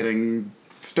 replicating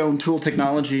stone tool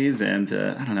technologies, and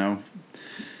I don't know,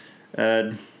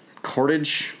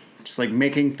 cordage, just like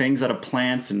making things out of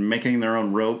plants and making their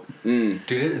own rope.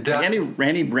 Dude, Like any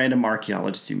random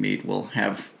archaeologist you meet will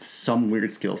have some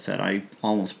weird skill set. I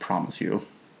almost promise you.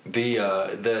 the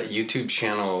YouTube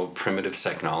channel Primitive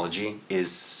Technology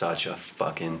is such a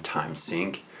fucking time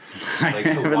sink. Like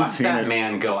to haven't watch seen that it.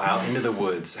 man go out into the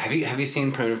woods. Have you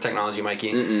seen Primitive Technology,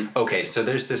 Mikey? Mm-mm. Okay, so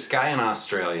there's this guy in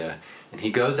Australia, and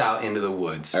he goes out into the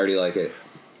woods, I already like it.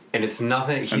 and it's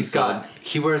nothing.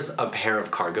 He wears a pair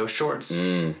of cargo shorts,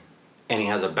 and he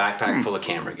has a backpack full of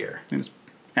camera gear. It's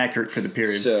accurate for the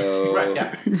period. So, Right,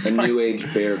 yeah. a new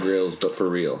age Bear Grylls, but for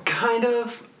real. Kind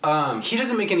of. He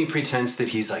doesn't make any pretense that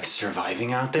he's like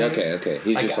surviving out there. Okay.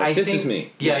 He's just like, this is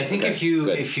me. Yeah, I think okay,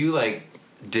 if you like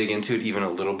dig into it even a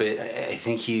little bit, I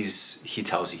think he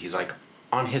tells you he's like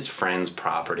on his friend's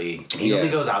property, and he only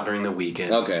goes out during the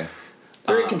weekends. Okay.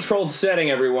 Very controlled setting,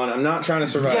 everyone. I'm not trying to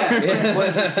survive. Yeah,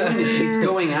 what he's doing is he's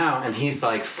going out and he's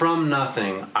like, from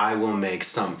nothing, I will make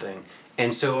something.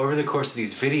 And so over the course of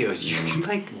these videos, you can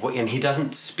like, and he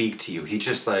doesn't speak to you. He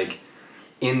just like,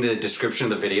 in the description of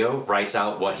the video, writes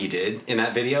out what he did in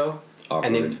that video. Awkward.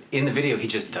 And then in the video, he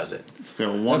just does it.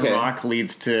 So one rock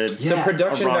leads to So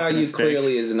production a rock and a value stick.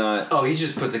 clearly is not. Oh, he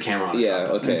just puts a camera on Yeah. top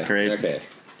of it. Okay. That's great. Okay.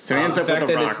 So he ends The up with fact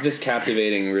a that rock. it's this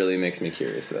captivating really makes me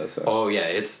curious, though. So. Oh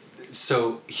yeah,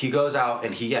 so he goes out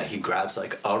and he grabs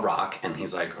like a rock and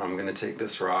he's like, I'm gonna take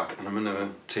this rock and I'm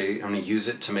gonna use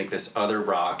it to make this other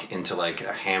rock into like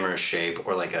a hammer shape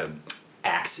or like a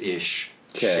axe-ish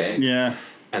Okay. shape. Yeah.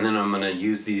 And then I'm gonna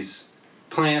use these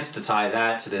plants to tie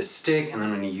that to this stick, and then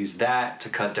I'm gonna use that to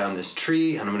cut down this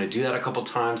tree, and I'm gonna do that a couple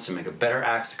times to make a better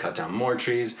axe to cut down more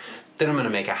trees. Then I'm gonna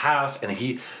make a house,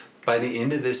 and by the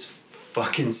end of this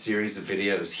fucking series of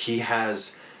videos, he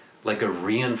has like a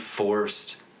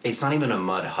reinforced, it's not even a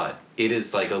mud hut. It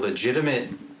is like a legitimate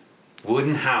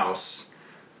wooden house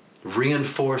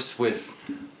reinforced with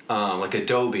like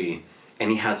adobe,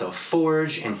 and he has a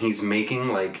forge, and he's making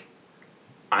like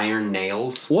iron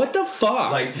nails. What the fuck?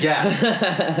 Like, yeah.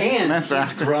 And That's he's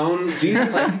awesome. grown, he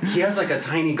has like a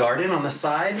tiny garden on the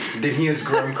side that he has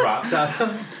grown crops out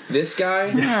of. This guy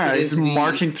Yeah, is he's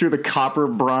marching through the copper,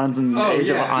 bronze, and age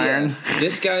of yeah, iron. Yeah.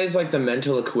 This guy is like the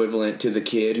mental equivalent to the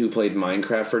kid who played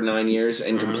Minecraft for 9 years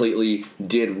and completely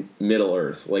did Middle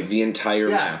Earth, like the entire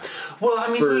map. Well, I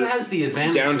mean, For he has the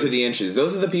advantage down to of- the inches.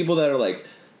 Those are the people that are like,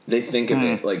 they think of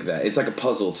it like that. It's like a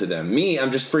puzzle to them. Me,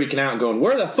 I'm just freaking out, going,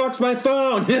 "Where the fuck's my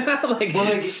phone?"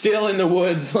 like still in the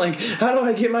woods. Like, how do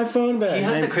I get my phone back? He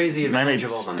has the crazy I made advantage of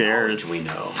all the stairs. knowledge we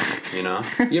know, you know?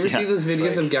 You ever see those videos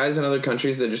Like- of guys in other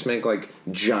countries that just make like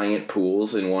giant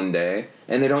pools in one day,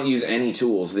 and they don't use any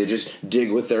tools? They just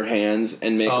dig with their hands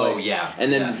and make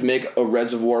and then make a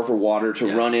reservoir for water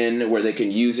to run in, where they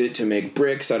can use it to make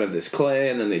bricks out of this clay,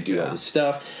 and then they do all this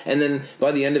stuff, and then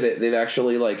by the end of it, they've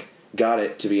actually like got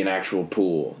it to be an actual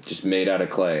pool, just made out of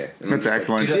clay. And I'm That's just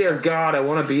excellent. Like, dear God, I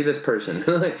want to be this person.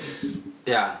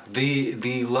 Yeah,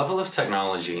 the level of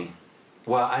technology,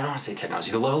 well, I don't want to say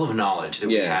technology, the level of knowledge that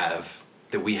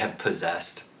we have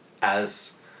possessed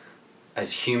as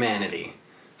humanity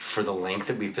for the length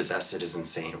that we've possessed it is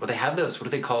insane. Well, they have those, what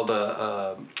do they call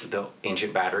the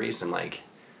ancient batteries in like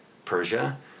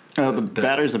Persia? Oh, the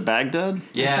batteries of Baghdad?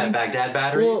 Yeah, Baghdad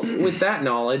batteries. Well, with that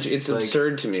knowledge, it's Like-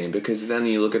 absurd to me, because then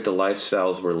you look at the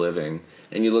lifestyles we're living,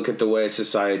 and you look at the way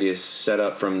society is set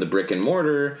up from the brick and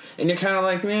mortar, and you're kind of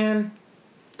like, man,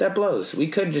 that blows. We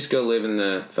could just go live in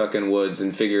the fucking woods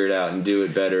and figure it out and do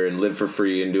it better and live for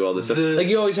free and do all this stuff. Like,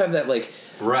 you always have that, like,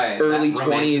 Right, early that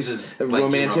 20s like,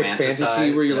 romantic you fantasy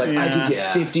romanticize where you're like, I could get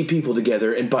Yeah. 50 people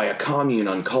together and buy a commune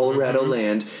on Colorado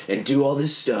land and do all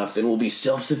this stuff, and we'll be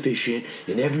self-sufficient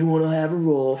and everyone will have a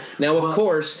role. Now, of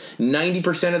course,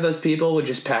 90% of those people would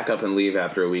just pack up and leave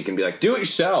after a week and be like, do it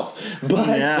yourself. But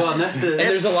Yeah. Well, and that's the... and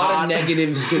there's a lot hot. of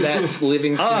negatives to that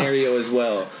living scenario as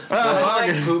well.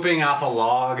 like pooping off a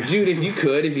log. Dude, if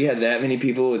you had that many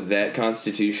people with that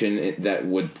constitution that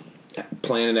would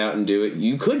plan it out and do it,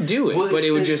 you could do it, Well, but it's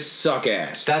it would the- just suck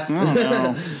ass. That's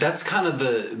No. that's kind of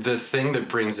the thing that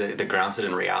brings it, that grounds it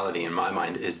in reality in my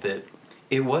mind, is that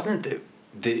it wasn't that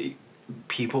the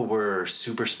people were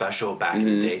super special back in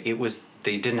the day. It was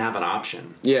they didn't have an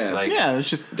option. Yeah. like Yeah, it's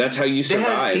just That's how you they had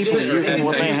survive. people they- using they-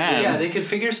 what they they- had. Yeah, they could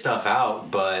figure stuff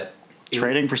out, but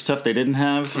trading for stuff they didn't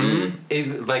have.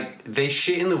 like they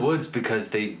shit in the woods because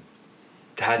they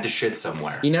had to shit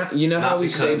somewhere. You know how Not we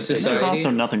because save they- There's society? also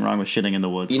nothing wrong with shitting in the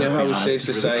woods. You know let's how be we honest.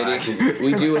 save society?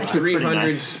 Really We do a pretty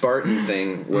 300 nice. Spartan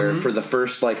thing where for the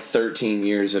first like 13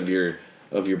 years of your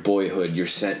boyhood, you're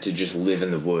sent to just live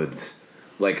in the woods.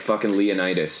 Like fucking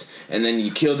Leonidas. And then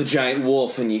you kill the giant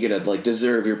wolf and you get to like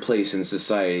deserve your place in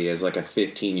society as like a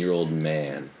 15-year-old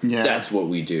man. Yeah. That's what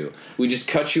we do. We just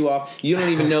cut you off. You don't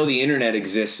even know the internet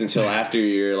exists until after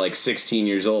you're like 16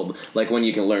 years old. Like when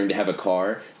you can learn to have a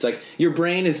car. It's like your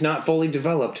brain is not fully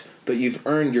developed, but you've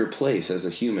earned your place as a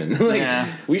human. Like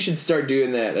Yeah. we should start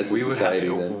doing that as a we would have society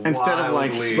then. Instead of,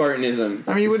 like, wildly- Spartanism.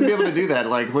 I mean, you wouldn't be able to do that.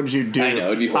 Like, what did you do? I know,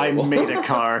 it'd be I horrible. made a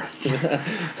car.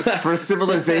 For a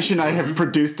civilization, I have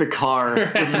produced a car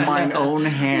with mine own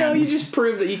hands. No, you just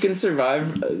prove that you can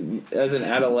survive as an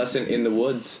adolescent in the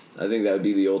woods. I think that would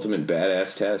be the ultimate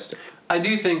badass test. I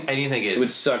do think It would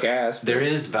suck ass. But there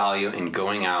is value in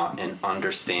going out and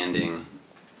understanding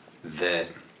that,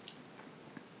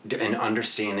 and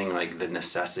understanding like the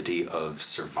necessity of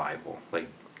survival, like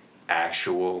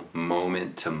actual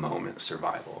moment to moment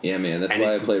survival. yeah, man, that's And why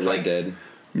I it's play Red like- Dead.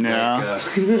 No.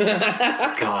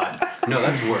 God, no,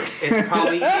 that's worse. It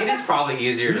is probably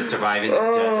easier to survive in the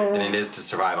desert than it is to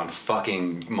survive on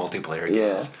fucking multiplayer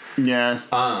games. Yeah.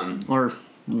 Or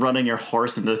running your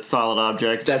horse into solid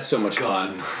objects. That's so much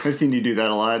God. fun. I've seen you do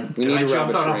that a lot. We I need to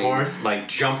rob jumped on a train. horse, like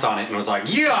jumped on it, and was like,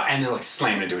 "Yeah!" and then like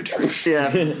slammed into a tree. Yeah.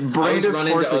 I Brained was his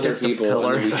running horse to other against a people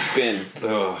pillar. and then we spin.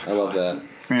 Ugh. I love that.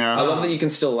 Yeah. I love that you can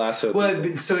still lasso. Well,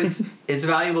 people. but- so it's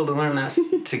valuable to learn that,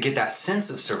 to get that sense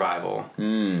of survival.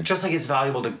 Just like it's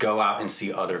valuable to go out and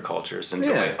see other cultures and the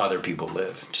Yeah. way other people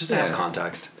live, just to Yeah. have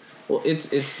context. Well, it's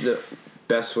the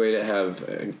best way to have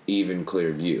an even,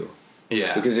 clear view.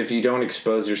 Yeah, Because if you don't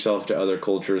expose yourself to other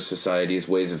cultures, societies,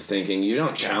 ways of thinking, you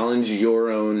don't challenge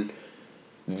your own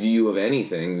view of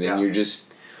anything, then Yeah. you're just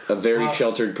a very Well-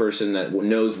 sheltered person that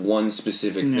knows one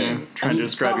specific Yeah. thing. Trying I mean, to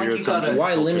it's describe not like your you gotta- assumptions.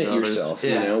 Why culture limit to others. yourself? yeah,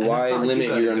 You know, and why it's not like limit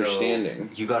gotta your go- understanding?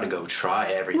 You got to go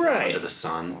try everything Right. under the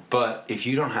sun. But if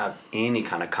you don't have any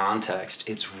kind of context,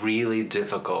 it's really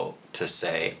difficult to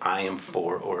say I am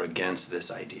for or against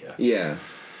this idea. Yeah.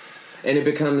 And it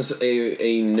becomes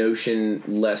a notion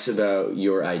less about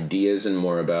your ideas and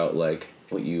more about like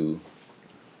what you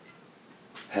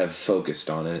have focused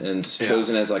on and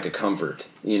chosen as like a comfort.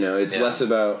 You know, it's less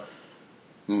about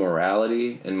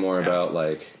morality and more about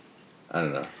like, I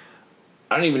don't know.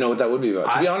 I don't even know what that would be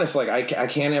about. To be honest, like I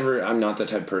can't ever. I'm not the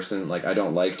type of person. Like I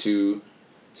don't like to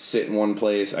sit in one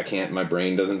place. I can't. My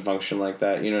brain doesn't function like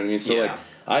that. You know what I mean? So like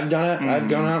I've done it. I've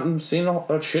gone out and seen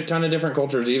a shit ton of different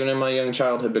cultures, even in my young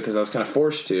childhood, because I was kind of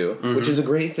forced to, which is a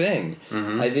great thing.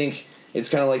 I think it's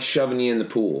kind of like shoving you in the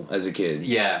pool as a kid.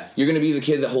 Yeah, you're gonna be the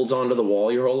kid that holds on to the wall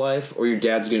your whole life, or your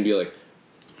dad's gonna be like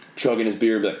chugging his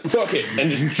beer, be like, fuck it,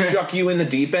 and just chuck you in the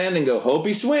deep end and go, hope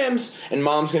he swims, and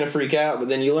mom's gonna freak out, but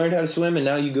then you learned how to swim, and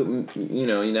now you go,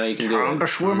 now you can do it. Time to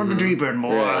swim in the deep end,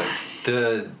 boy.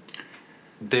 Right.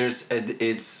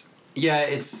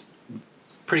 It's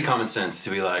pretty common sense to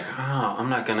be like,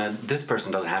 this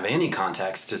person doesn't have any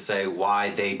context to say why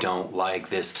they don't like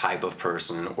this type of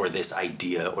person or this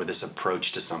idea or this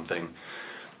approach to something.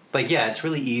 Like, yeah, it's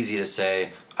really easy to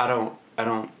say, I don't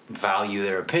value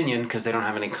their opinion because they don't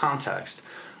have any context.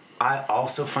 I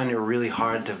also find it really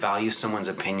hard to value someone's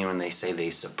opinion when they say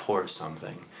they support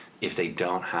something if they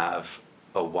don't have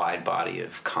a wide body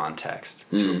of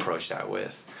context to approach that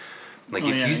with. Like,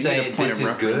 if you say this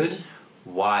is good,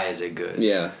 why is it good?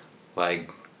 Yeah.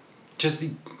 Like, just,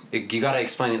 you gotta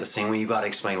explain it the same way you gotta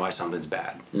explain why something's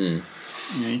bad. Yeah,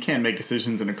 you can't make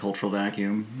decisions in a cultural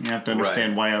vacuum. You have to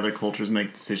understand why other cultures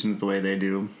make decisions the way they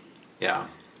do. Yeah.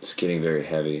 It's getting very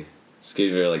heavy. It's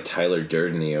getting very like Tyler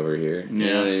Durden-y over here. You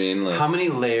know what I mean? Like, how many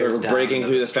layers we're breaking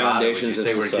through the foundations would you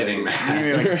say of we're getting that?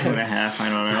 Maybe like 2.5, I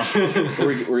don't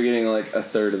know. we're getting like a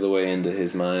third of the way into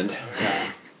his mind.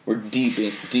 Yeah. We're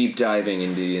deep diving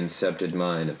into the incepted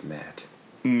mind of Matt.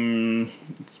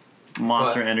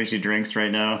 Monster energy drinks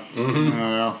right now. I don't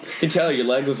know. You can tell your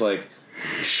leg was like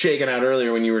shaking out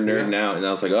earlier when you were nerding out, and I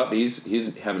was like, oh,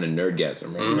 he's having a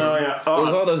nerdgasm right now. No, yeah. It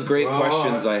was all those great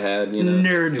questions I had, you know.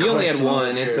 Nerd You only had questions.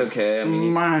 one, it's okay. I mean,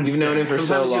 you've known him for so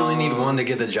Sometimes long. you only need one to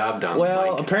get the job done.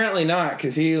 Well, like, apparently not,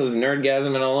 because he was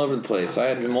nerdgasming all over the place. I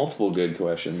had multiple good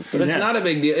questions. But it's not a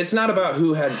big deal. It's not about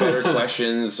who had better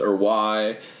questions or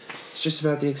why. It's just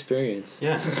about the experience.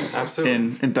 yeah,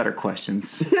 absolutely. And better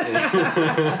questions.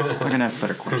 I can ask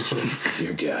better questions.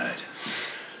 Dear God.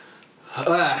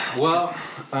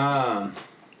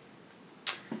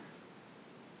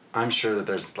 I'm sure that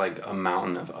there's like a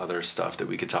mountain of other stuff that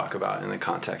we could talk about in the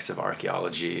context of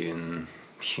archaeology and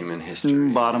human history.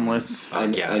 Bottomless. I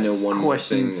know one more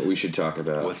thing we should talk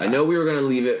about. What's I that? know we were going to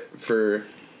leave it for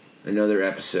another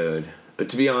episode, but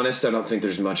to be honest, I don't think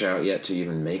there's much out yet to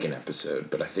even make an episode,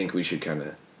 but I think we should kind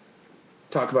of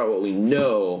talk about what we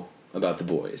know about the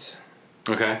boys.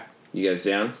 Okay. You guys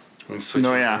down?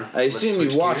 No, yeah. I assume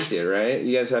you watched it, right?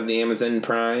 You guys have the Amazon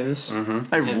Primes.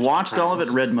 I've watched all of it,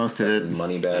 read most of it.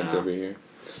 Money bags over here.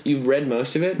 You've read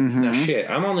most of it? No shit.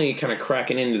 I'm only kind of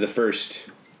cracking into the first,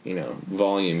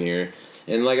 volume here.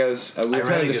 And like we were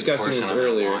kind of discussing this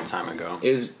earlier. A long time ago.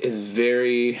 Is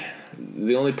very.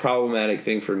 The only problematic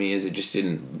thing for me is it just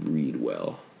didn't read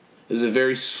well. It was a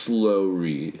very slow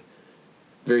read,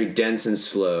 very dense and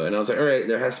slow. And I was like, all right,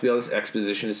 there has to be all this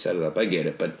exposition to set it up. I get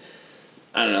it, but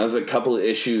I don't know. There's a couple of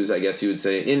issues, I guess you would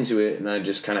say, into it, and I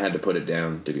just kind of had to put it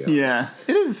down, to be honest. Yeah,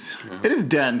 it is. It is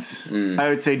dense. I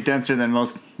would say denser than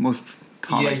most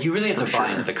comics. Yeah, you really have to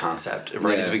buy into the concept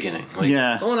right at the beginning. Like,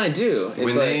 yeah. Oh, and I do.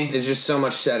 It's just so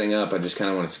much setting up, I just kind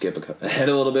of want to skip ahead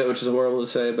a little bit, which is horrible to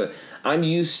say, but I'm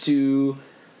used to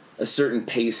a certain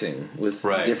pacing with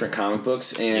different comic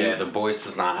books. And yeah, The Boys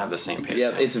does not have the same pacing.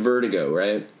 Yeah, it's Vertigo,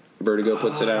 right? Vertigo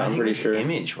puts it out, I'm pretty sure.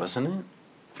 Image, wasn't it?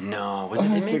 No, was it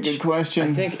Image? That's a good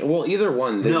question. I think, either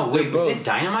one. Was it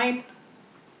Dynamite?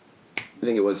 I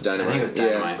think it was Dynamite. I think it was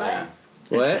Dynamite, yeah.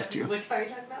 What? Which part are you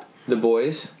talking about? The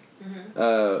Boys.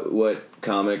 What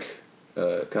comic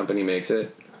company makes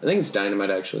it? I think it's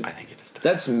Dynamite, actually. I think it is Dynamite.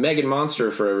 That's Megan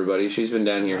Monster for everybody. She's been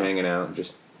down here hanging out,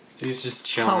 She's just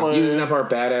chilling. using up our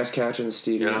badass couch in the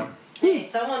studio. Yeah. Hey,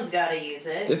 someone's got to use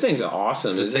it. That thing's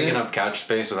awesome, Just isn't taking it? up couch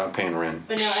space without paying rent.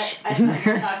 But no, I thought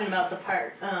you were talking about the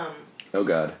part Oh,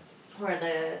 God.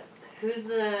 where who's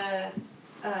the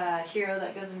hero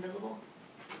that goes invisible?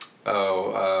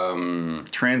 Oh,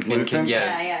 Translucent?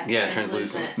 Yeah,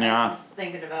 translucent. Yeah. I was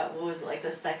thinking about, what was it, like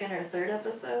the second or third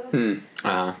episode?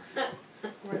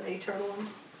 Where they turtle him.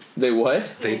 They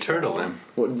what? They turtled him.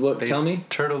 What? They Tell me.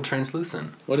 Turtled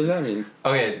translucent. What does that mean?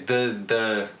 Okay,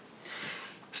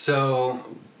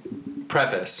 so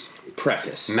preface.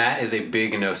 preface. Matt is a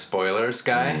big no spoilers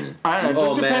guy.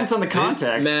 It depends on the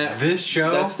context. This show,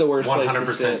 that's the worst place to 100%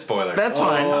 sit. spoilers. That's all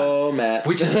fine. the time. Oh, Matt.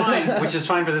 Which is fine. Which is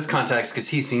fine for this context because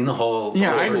he's seen the whole.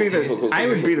 Yeah, whole I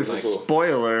would be the series.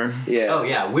 spoiler. Yeah. Oh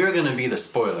yeah, we're gonna be the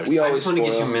spoilers. We I always just want to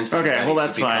get spoil. you mentally Okay, ready well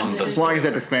that's to become fine. the As long as that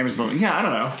spoiler. disclaimer's moving. Yeah, I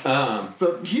don't know. Um,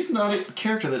 So he's not a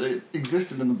character that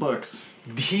existed in the books.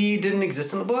 he didn't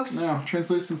exist in the books. No,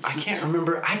 translucence. I can't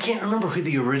remember who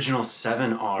the original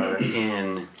 7 are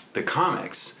in the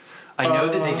comics. I know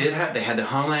that they did have. They had the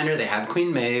Homelander. They have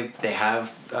Queen Maeve. They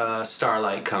have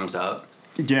Starlight comes up.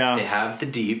 Yeah. They have the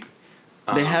Deep.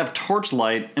 They have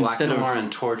Torchlight Black instead Noir of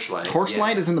and Torchlight.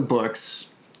 Torchlight yeah. is in the books.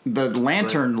 The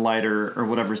Lantern Lighter or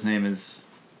whatever his name is.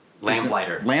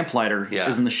 Lamplighter. Lamplighter Yeah.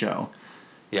 is in the show.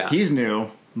 Yeah. He's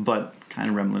new, but kind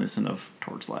of reminiscent of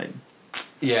Torchlight.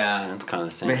 Yeah, it's kind of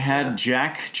the same. They had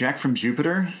yeah. Jack from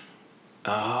Jupiter.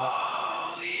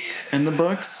 Oh yeah. In the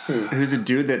books, who's a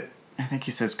dude that I think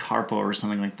he says Carpo or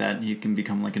something like that. He can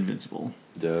become like invincible.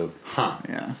 Dope. Huh.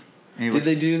 Yeah. Did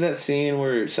they do that scene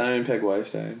where Simon Pegg's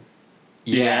wife died?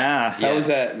 Yeah. How was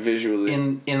that visually?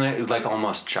 In like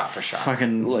almost shot for shot.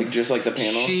 Fucking like just like the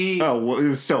panels? Oh, well, it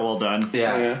was so well done.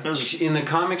 Yeah. Yeah. In the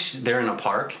comics, they're in a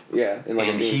park. Yeah, in like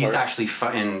And a theme he's park. actually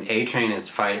fighting. A-Train is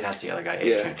fighting. That's the other guy.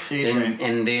 Yeah. A-Train. A-Train.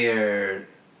 And they're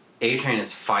A-Train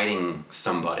is fighting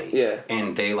somebody. Yeah.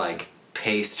 And they like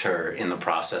paced her in the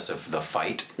process of the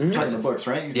fight. In the books,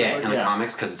 right? You said Yeah, like- in the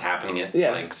comics because it's happening at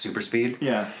like super speed.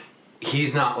 Yeah.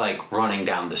 He's not like running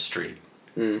down the street.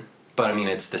 But I mean,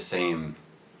 it's the same.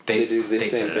 They do the set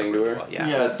same it thing up to really her? well. Yeah,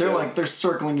 Yeah. they're good. like they're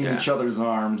circling in Yeah. each other's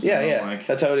arms. Yeah, you know, yeah. Like,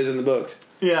 That's how it is in the books.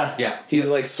 yeah. Yeah. He's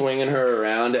like swinging her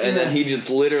around, and then he just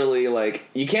literally like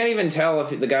you can't even tell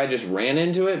if the guy just ran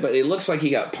into it, but it looks like he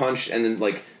got punched and then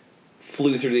like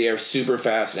flew through the air super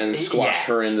fast and squashed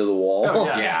her into the wall. Oh,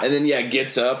 yeah. Yeah. And then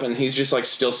gets up and he's just like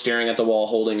still staring at the wall,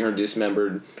 holding her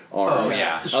dismembered arms. Oh,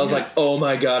 yeah. I was like, She's- oh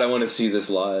my god, I want to see this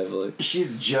live. Like,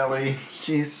 She's jelly.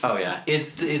 She's Oh yeah.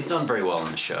 It's done very well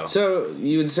in the show. so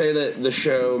you would say that the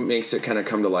show makes it kind of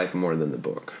come to life more than the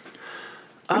book.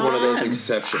 It's one of those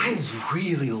exceptions. I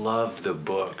really loved the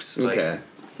books. Like, Okay.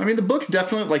 I mean, the book's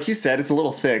definitely, like you said, it's a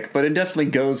little thick, but it definitely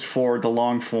goes for the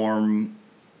long form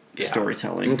Yeah.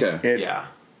 storytelling. Okay. It Yeah.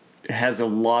 has a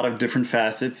lot of different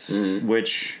facets, Mm-hmm.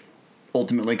 which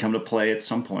ultimately come to play at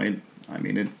some point. I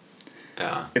mean,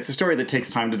 Yeah. it's a story that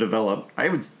takes time to develop. I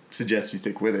would suggest you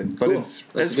stick with it, but Cool. it's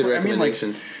That's a good recommendation.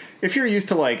 I mean, like, if you're used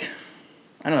to like,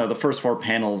 I don't know, the first 4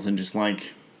 panels and just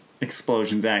like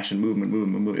explosions, action,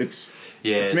 movement, it's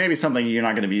maybe something you're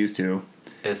not going to be used to.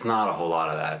 It's not a whole lot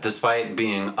of that. Despite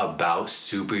being about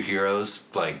superheroes,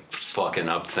 like, fucking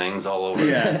up things all over.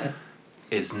 Yeah.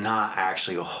 It's not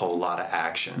actually a whole lot of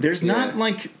action. There's Yeah. not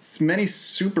like many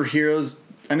superheroes.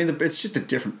 I mean, it's just a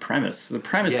different premise. The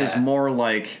premise is Yeah. more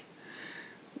like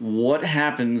what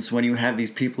happens when you have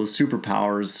these people with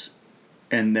superpowers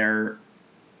and they're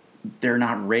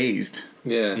not raised.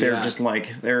 Yeah. They're Yeah. just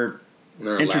like they're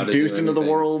They're allowed to do introduced into the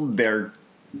anything. world.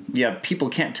 People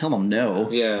can't tell them no.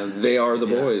 Yeah, they are the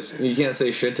boys. You can't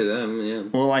say shit to them. Yeah.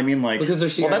 Well, I mean, like Because they're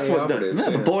CIA that's what operatives,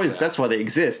 the yeah. boys. That's why they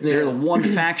exist. They're Yeah. the one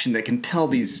faction that can tell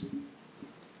these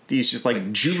just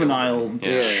like juvenile children.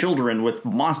 Yeah. children with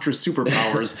monstrous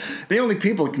superpowers. The only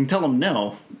people that can tell them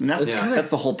no. And that's It's kinda- that's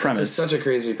the whole It's premise. such a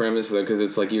crazy premise though, because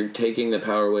it's like you're taking the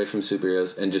power away from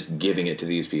superheroes and just giving it to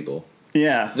these people.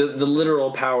 Yeah. The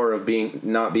literal power of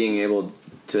not being able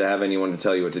to have anyone to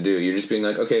tell you what to do. You're just being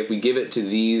like, okay, if we give it to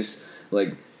these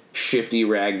like shifty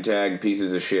ragtag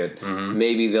pieces of shit,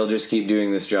 maybe they'll just keep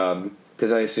doing this job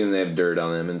because I assume they have dirt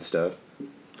on them and stuff.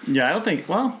 Yeah, I don't think.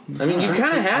 Well, I mean, you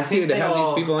kind of have to have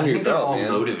these people under your they're belt, all man.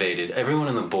 motivated. Everyone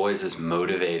in the boys is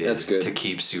motivated That's good. to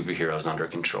keep superheroes under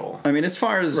control. I mean, as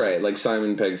far as Right, like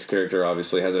Simon Pegg's character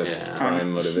obviously has a Yeah.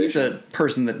 prime motivation. he's a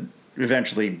person that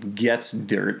eventually gets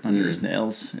dirt under his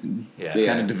nails and Yeah. Yeah.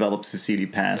 kind of develops a seedy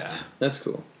past That's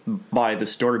cool. by the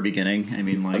story beginning. I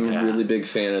mean, like I'm a really big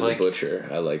fan of Like- the Butcher.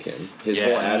 I like him. His Yeah.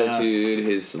 whole attitude,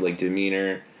 his like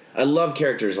demeanor. I love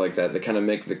characters like that that kind of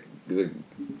make the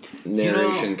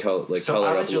narration color So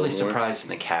I up was a little really more. surprised in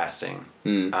the casting.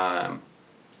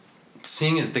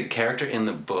 Seeing as the character in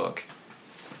the book,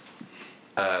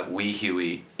 Wee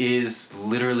Huey, is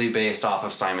literally based off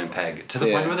of Simon Pegg. To the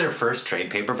Yeah. point where their first trade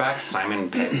paperbacks, Simon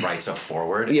Pegg writes a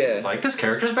foreword. And Yeah. it's like, this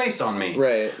character's based on me.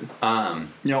 Right.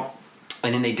 Yep.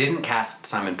 And then they didn't cast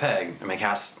Simon Pegg, and they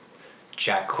cast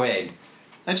Jack Quaid.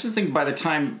 I just think by the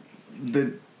time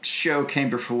the show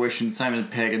came to fruition, Simon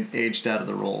Pegg had aged out of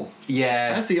the role.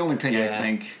 Yeah. That's the only thing I Yeah.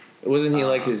 think. Wasn't he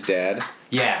like his dad?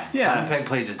 Yeah. Yeah. Simon Pegg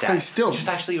plays his dad. So he's still- Which is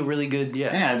actually a really good,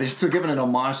 Yeah, they're still giving an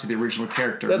homage to the original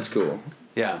character. That's cool.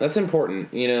 Yeah. That's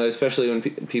important, you know, especially when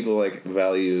people like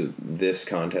value this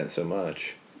content so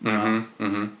much.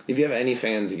 If you have any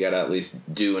fans, you gotta at least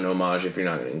do an homage if you're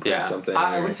not gonna include something.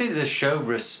 I would say the show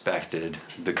respected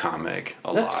the comic a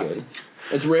lot. That's good.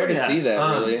 It's rare to see that,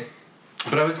 really.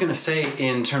 But I was gonna say,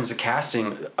 in terms of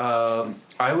casting,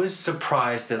 I was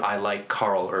surprised that I like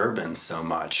Carl Urban so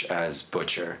much as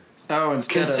Butcher. Oh,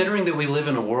 considering that we live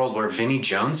in a world where Vinnie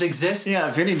Jones exists.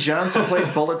 Yeah, Vinnie Jones who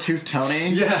played Bullet Tooth Tony.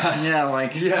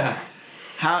 Yeah.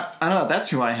 How I don't know. That's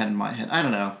who I had in my head. I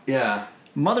don't know. Yeah.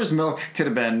 Mother's Milk could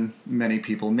have been many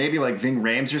people. Maybe like Ving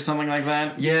Rhames or something like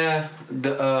that. Yeah.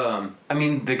 I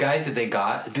mean, the guy that they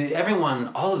got,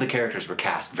 all of the characters were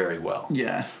cast very well.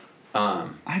 Yeah.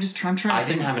 I'm trying to I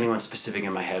didn't have anyone specific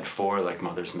in my head for like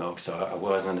Mother's Milk, so I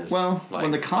wasn't as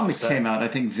when the comics came out, I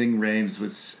think Ving Rhames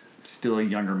was still a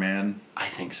younger man. I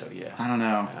think so, yeah. I don't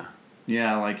know.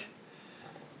 Yeah, like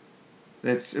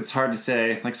it's hard to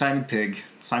say. Like Simon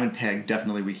Pegg,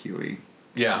 definitely Wee Huey.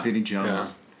 Yeah. Vinnie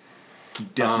Jones.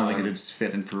 Definitely could have just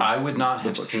fit in for. I would not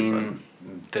have seen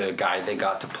the guy they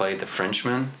got to play the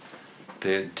Frenchman,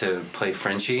 to play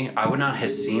Frenchie. I would not have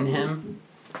seen him,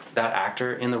 that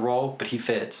actor, in the role, but he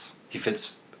fits.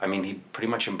 I mean, he pretty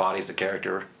much embodies the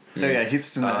character. Oh yeah,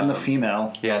 he's in the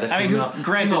female. Yeah, the female.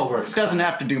 Granted, female works. Doesn't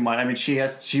have to do much. I mean,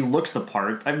 she looks the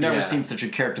part. I've never seen such a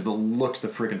character that looks the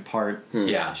friggin' part.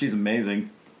 Yeah, she's amazing.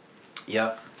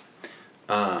 Yep.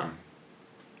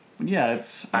 Yeah,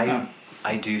 it's.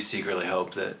 I do secretly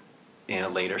hope that in a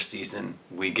later season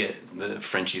we get the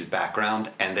Frenchie's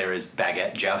background and there is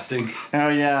baguette jousting. Oh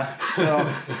yeah. So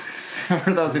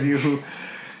for those of you who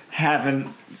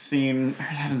haven't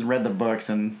read the books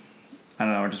and I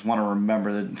don't know, just want to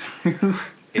remember that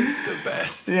it's the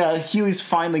best. Yeah, Huey's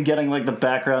finally getting like the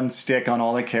background stick on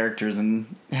all the characters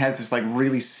and has this like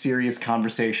really serious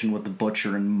conversation with the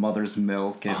Butcher and Mother's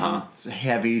Milk and it's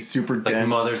heavy, super dense. Like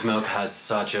Mother's Milk has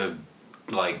such a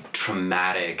like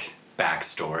traumatic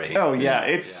backstory. Oh yeah,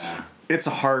 it's a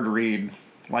hard read.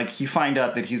 Like you find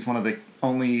out that he's the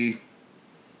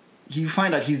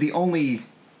only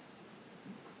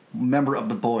member of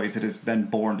the boys that has been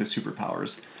born to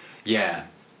superpowers. Yeah.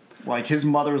 Like his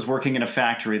mother was working in a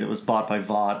factory that was bought by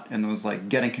Vought and was like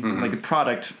getting like a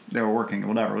product they were working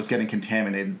whatever was getting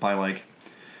contaminated by like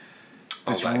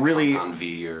this really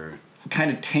V or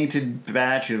kind of tainted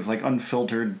batch of like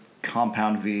unfiltered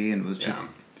compound V and was just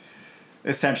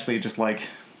essentially just like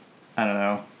I don't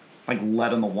know, like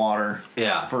lead in the water.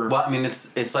 Yeah. Well, I mean,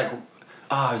 it's like,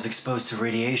 I was exposed to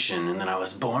radiation and then I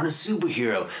was born a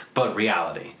superhero, but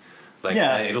reality, like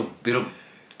it'll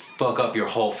fuck up your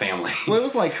whole family. Well, it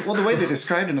was like the way they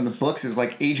described it in the books, it was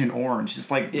like Agent Orange.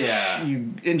 It's like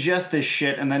you ingest this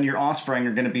shit and then your offspring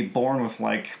are going to be born with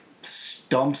like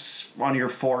stumps on your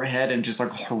forehead and just like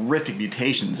horrific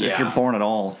mutations if you're born at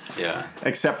all. Yeah.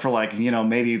 Except for like,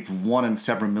 maybe 1 in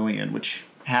several million, which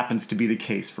happens to be the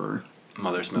case for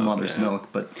Mother's Milk.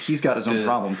 But he's got his own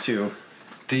problem too.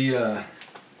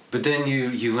 But then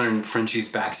you learn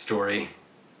Frenchie's backstory.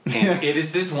 And it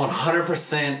is this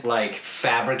 100% like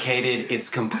fabricated, it's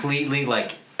completely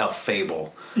like a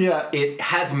fable. Yeah. It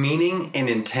has meaning and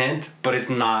intent, but it's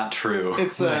not true.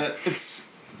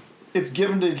 It's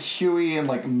given to Huey in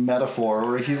like metaphor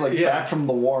where he's like back from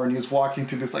the war and he's walking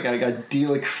through this like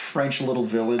idyllic French little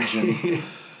village and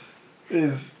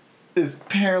is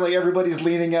apparently everybody's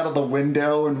leaning out of the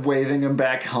window and waving him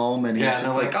back home and he's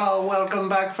just like, oh, welcome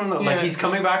back from like he's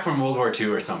coming back from World War II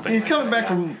or something. He's coming back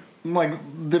from like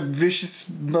the vicious,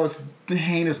 most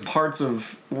heinous parts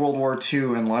of World War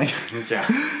II and like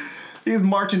he's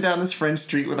marching down this French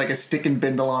street with like a stick and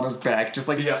bindle on his back, just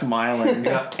like smiling.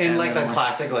 And like the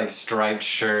classic like striped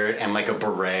shirt and like a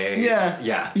beret.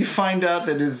 Yeah. You find out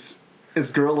that his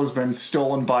girl has been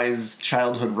stolen by his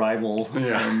childhood rival.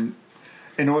 Yeah. And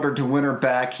in order to win her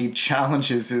back, he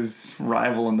challenges his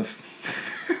rival in the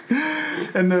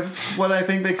what I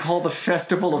think they call the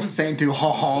Festival of Saint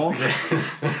Duhon,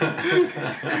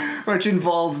 which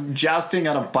involves jousting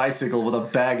on a bicycle with a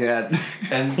baguette.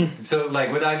 And so,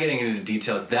 like, without getting into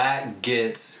details, that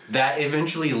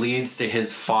eventually leads to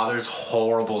his father's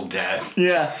horrible death.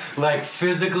 Yeah, like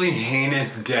physically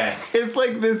heinous death. It's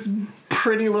like this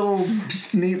pretty little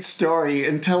neat story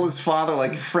until his father,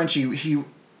 like Frenchie, he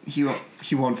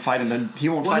won't fight in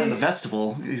the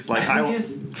festival. He's like,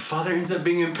 his father ends up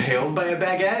being impaled by a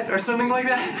baguette or something like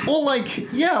that. Well,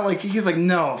 he's like,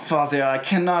 no, father, I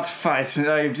cannot fight.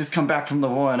 I've just come back from the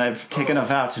war and I've taken a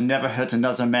vow to never hurt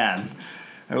another man.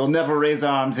 I will never raise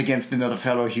arms against another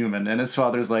fellow human. And his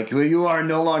father's like, well, you are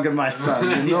no longer my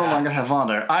son. You no longer have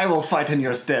honor. I will fight in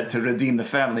your stead to redeem the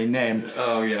family name.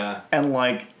 Oh, yeah. And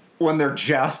like, when they're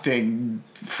jousting,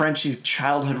 Frenchie's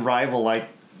childhood rival, like,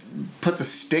 puts a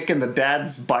stick in the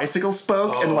dad's bicycle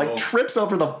spoke and, like, trips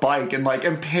over the bike and, like,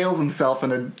 impales himself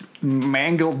in a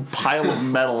mangled pile of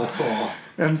metal.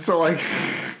 And so, like,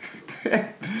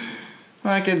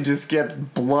 fucking just gets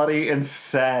bloody and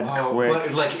sad quick.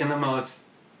 But, like, in the most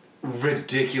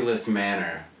ridiculous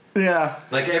manner. Yeah.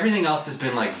 Like, everything else has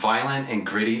been, like, violent and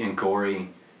gritty and gory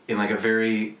in, like, a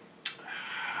very...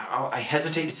 I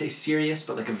hesitate to say serious,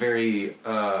 but, like, a very...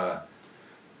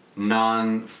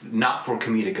 not for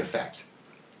comedic effect.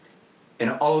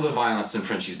 And all of the violence in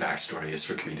Frenchie's backstory is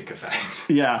for comedic effect.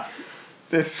 Yeah.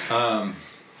 It's...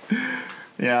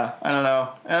 yeah, I don't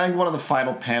know. I think one of the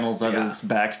final panels of his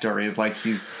backstory is like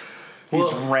he's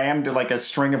rammed like a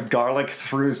string of garlic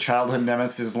through his childhood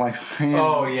nemesis. Like,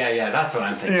 oh yeah, that's what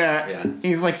I'm thinking. Yeah,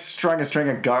 he's like strung a string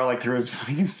of garlic through his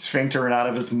fucking sphincter and out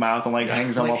of his mouth and like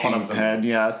hangs him up on his head.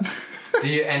 Yeah.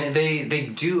 And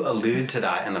they do allude to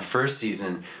that in the first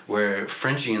season, where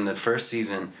Frenchie in the first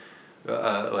season,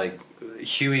 like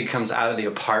Huey comes out of the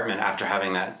apartment after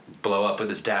having that blow up with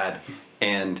his dad,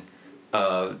 and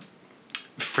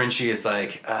Frenchie is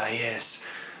like, yes,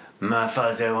 my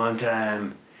father one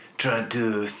time tried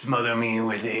to smother me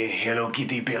with a Hello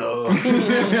Kitty pillow.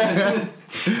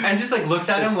 And just like looks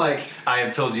at him like, I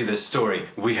have told you this story,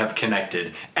 we have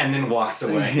connected, and then walks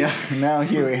away. Yeah, now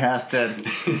Huey has to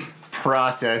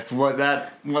process what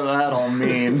that all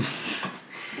means.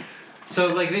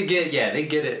 So like they get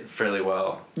it fairly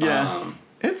well. Yeah.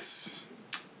 It's,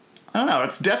 I don't know,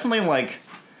 it's definitely like,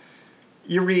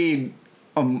 you read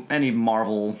any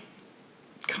Marvel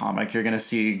comic, you're gonna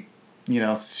see,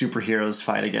 superheroes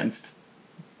fight against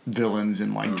villains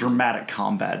in like dramatic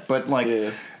combat, but like,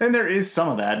 and there is some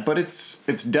of that, but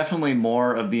it's definitely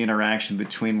more of the interaction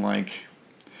between like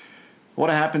what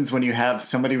happens when you have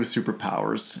somebody with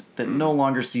superpowers that no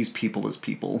longer sees people as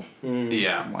people.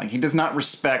 Yeah, like he does not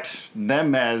respect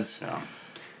them as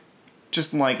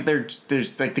just like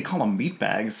there's like they call them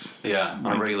meatbags. Yeah, on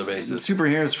like, a regular basis.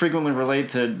 Superheroes frequently relate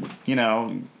to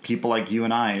people like you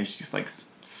and I. It's just like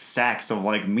sacks of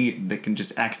like meat that can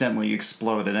just accidentally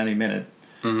explode at any minute.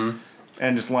 Mm-hmm.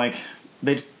 And just like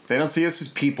they don't see us as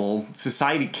people.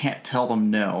 Society can't tell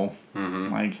them no.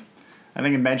 Mm-hmm. Like I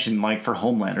think I mentioned like for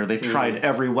Homelander, they've tried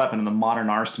every weapon in the modern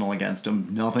arsenal against him.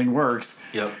 Nothing works.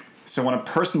 Yep. So when a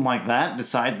person like that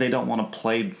decides they don't want to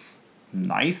play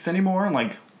nice anymore,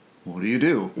 like, what do you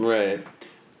do? Right.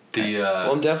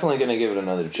 Well, I'm definitely gonna give it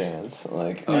another chance.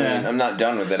 Like, I mean, I'm not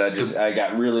done with it. I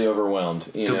got really overwhelmed.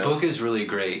 The book is really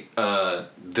great.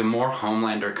 The more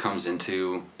Homelander comes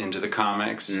into the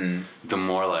comics, the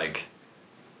more like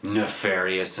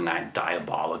nefarious and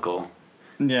diabolical.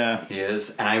 Yeah. He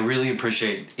is, and I really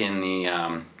appreciate in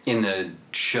the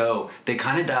show they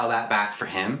kind of dial that back for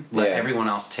him. Let everyone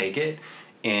else take it,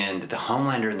 and the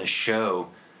Homelander in the show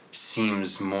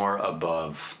seems more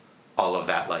above all of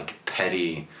that like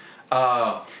petty.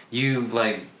 You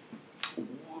like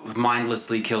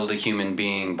mindlessly killed a human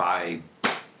being by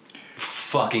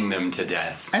fucking them to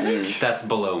death. I think that's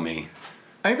below me.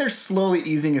 I think they're slowly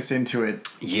easing us into it.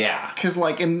 Yeah, because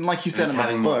like you said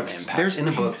in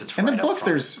the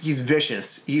books, he's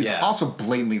vicious. He's also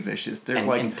blatantly vicious. There's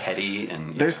and petty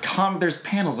and there's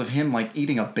panels of him like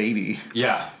eating a baby.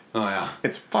 Yeah. Oh yeah.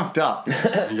 It's fucked up.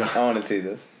 I want to see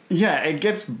this. Yeah, it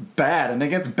gets bad, and it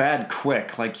gets bad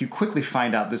quick. Like, you quickly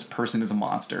find out this person is a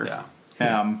monster.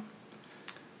 Yeah.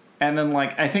 And then,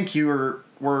 like, I think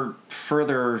we're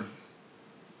further...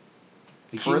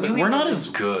 We're not as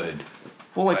good.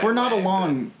 Well, like, we're not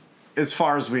along as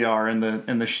far as we are in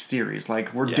the series.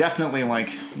 Like, we're definitely, like,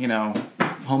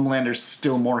 Homelander's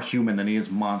still more human than he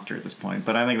is monster at this point.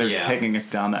 But I think they're taking us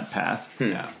down that path.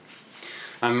 Yeah.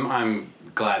 I'm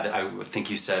glad that I think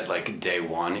you said like day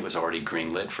one it was already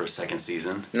greenlit for a second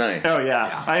season. Nice. Oh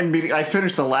yeah. I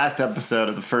finished the last episode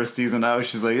of the first season. I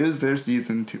was just like, is there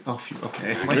season 2? Oh, phew,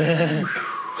 okay. Like,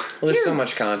 well, there's so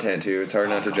much content too. It's hard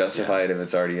not to justify it if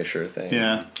it's already a sure thing.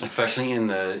 Yeah. Especially in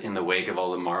the wake of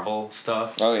all the Marvel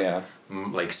stuff. Oh yeah.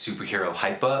 Like superhero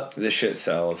hype up. This shit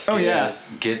sells. Oh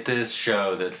yes. Get this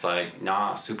show that's like,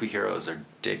 nah, superheroes are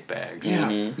dick bags. Yeah.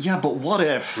 Mm-hmm. Yeah, but what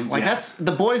if that's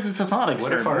The Boys is the thought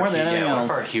experiment more than anything else.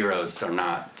 What if our heroes are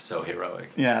not so heroic?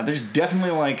 Yeah, there's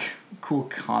definitely like cool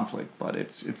conflict, but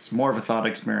it's more of a thought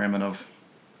experiment of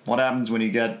what happens when you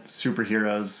get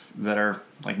superheroes that are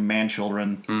like man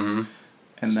children,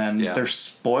 and then they're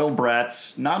spoiled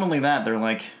brats. Not only that,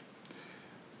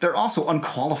 they're also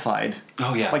unqualified.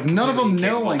 Oh yeah, like none of them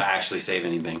know like to actually save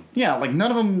anything. Yeah, like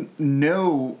none of them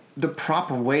know the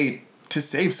proper way to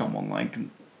save someone. Like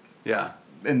yeah,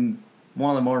 and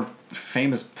one of the more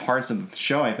famous parts of the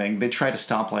show, I think. They tried to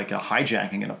stop like a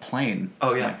hijacking in a plane.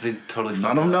 Oh yeah, Like, they totally.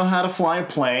 none of them know how to fly a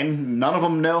plane. None of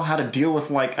them know how to deal with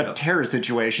like a terror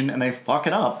situation, and they fuck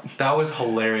it up. That was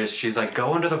hilarious. She's like,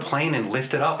 go under the plane and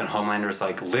lift it up, and Homelander's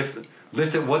like, lift it.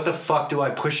 What the fuck do I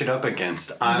push it up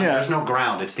against? There's no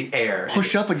ground. It's the air.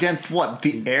 Push up against what?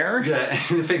 The air? Yeah,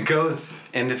 and if it goes,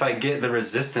 and if I get the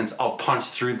resistance, I'll punch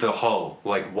through the hull.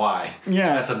 Like, why?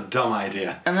 Yeah. That's a dumb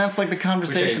idea. And that's like the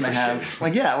conversation they have. appreciate.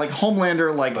 Like, yeah, like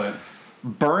Homelander, like, But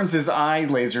burns his eye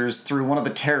lasers through one of the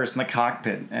terrorists in the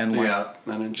cockpit. And, like, yeah,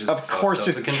 and it just of course, fucks up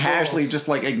just the controls. casually just,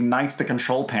 like, ignites the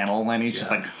control panel. And he's just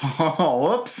Yeah. like, oh,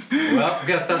 whoops. Well,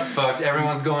 guess that's fucked.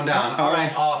 Everyone's going down. All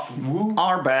right, off. Woo.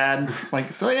 Our bad.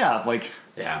 Like, so yeah, like,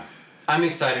 Yeah, I'm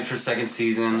excited for second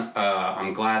season.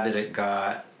 I'm glad that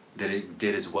it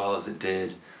did as well as it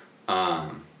did.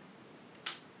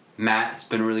 Matt, it's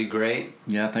been really great.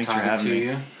 yeah, thanks for talking having to me.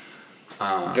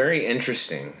 you. Very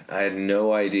interesting. I had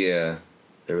no idea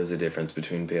there was a difference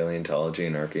between paleontology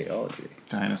and archaeology.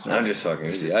 Dinosaurs. I'm just fucking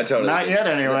with you. I totally Not yet,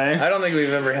 anyway. I don't think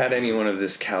we've ever had anyone of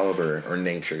this caliber or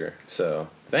nature. So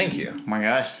thank you. Oh my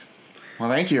gosh. Well,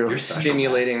 thank you. You're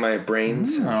stimulating my brain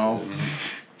Oh.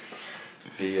 senses.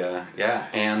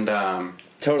 And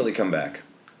Totally come back.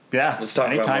 Yeah. Let's talk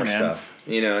anytime, about more man. stuff.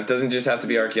 You know, it doesn't just have to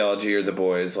be archaeology or the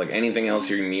boys. Like anything else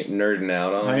you're nerding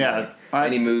out on. Oh, yeah. Like,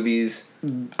 any movies.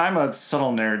 I'm a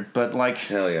subtle nerd, but like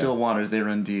Hell yeah. still waters, they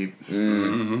run deep.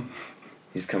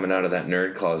 He's coming out of that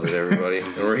nerd closet, everybody.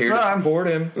 And we're here to Well, I'm- support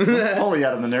him. Fully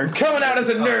out of the nerd. Coming out as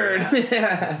a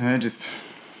nerd. I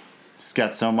just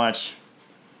got so much.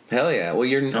 Hell yeah. Well,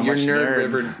 your So your much nerd nerd.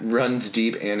 river runs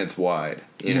deep and it's wide.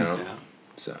 You know? yeah,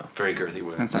 So. very girthy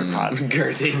with. That sounds hot.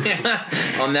 Girthy.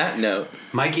 On that note.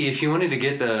 Mikey, if you wanted to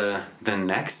get the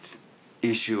next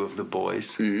issue of The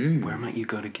Boys, where might you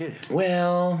go to get it?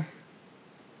 Well,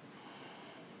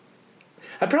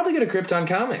 I'd probably go to Krypton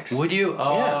Comics. Would you?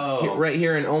 Oh, Yeah, right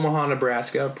here in Omaha,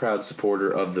 Nebraska, proud supporter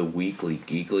of the Weekly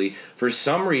Geekly. For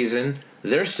some reason,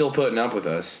 they're still putting up with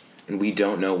us, and we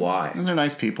don't know why. They're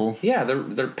nice people. Yeah,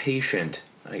 they're patient,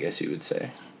 I guess you would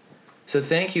say. So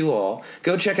thank you all.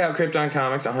 Go check out Krypton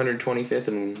Comics, 125th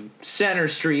and Center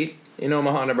Street in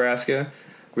Omaha, Nebraska.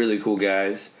 Really cool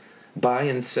guys. Buy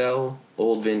and sell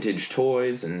old vintage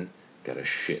toys and got a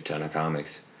shit ton of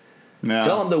comics. Yeah.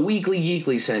 Tell them the Weekly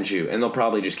Geekly sent you, and they'll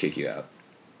probably just kick you out.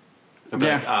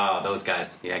 Yeah. Those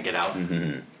guys. Yeah, get out.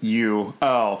 You.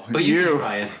 Oh, But you can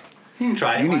try it. You can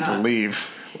try it. You why need to not?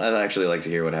 leave. I'd actually like to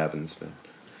hear what happens, but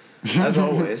as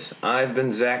always, I've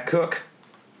been Zach Cook.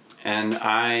 And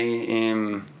I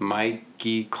am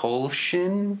Mikey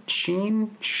Kolshin,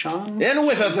 Sean? And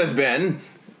with us has been...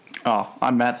 Oh,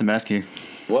 I'm Matt Zmijewski.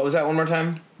 What was that one more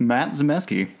time? Matt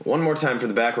Zmijewski. One more time for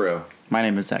the back row. My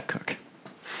name is Zach Cook.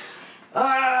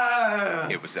 Ah!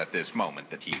 It was at this moment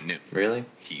that he knew Really?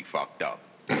 he fucked up.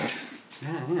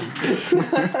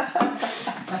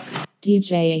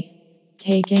 DJ.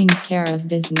 Taking care of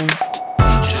business.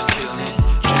 Just kill it,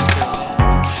 just spill it,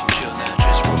 chill now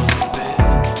just for a little bit.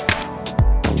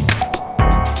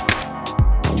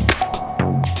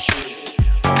 Chill.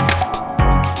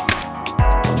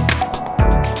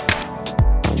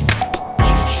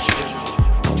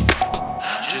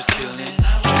 Just kill it,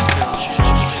 just spill it,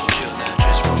 chill now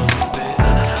just for a little bit.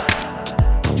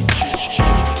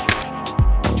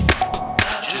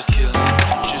 Just kill it, just spill it, chill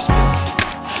now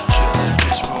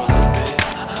just for a little bit.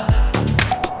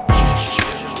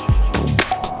 Just kill it,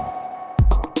 just spill it,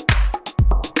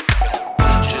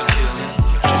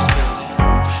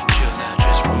 chill now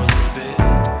just for a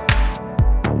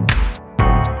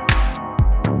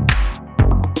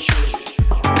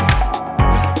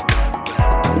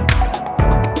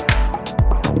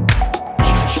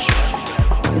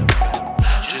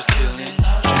little bit. Just kill it,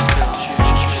 just spill it,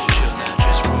 chill now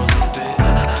just for a little bit.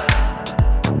 Just kill it,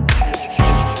 just spill it,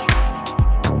 chill now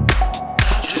just for a little bit.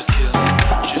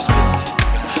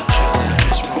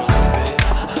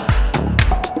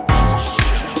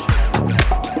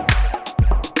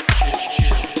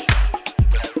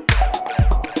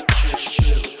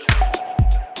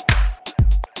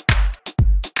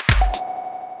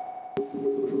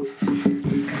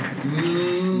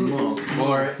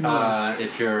 Or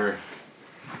if you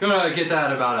want to get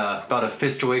that about a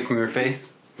fist away from your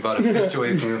face, about a fist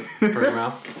away from your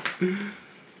mouth.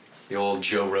 The old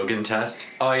Joe Rogan test.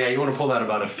 Oh yeah, you want to pull that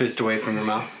about a fist away from your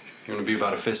mouth. You want to be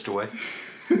about a fist away.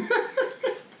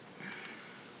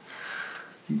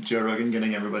 Joe Rogan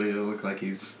getting everybody to look like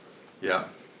he's Yeah.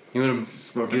 You want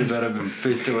to get about a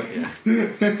fist away.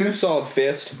 Yeah. Solid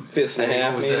fist and a half.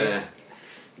 What was maybe. that?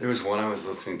 There was one I was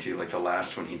listening to, like the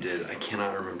last one he did. I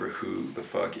cannot remember who the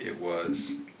fuck it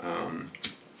was.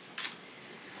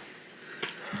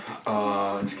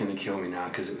 It's gonna kill me now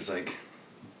because it was like.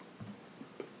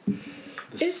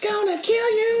 It's gonna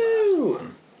kill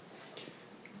you!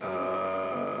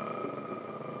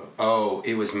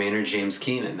 It was Maynard James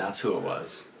Keenan. That's who it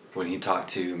was. When he talked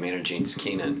to Maynard James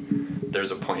Keenan,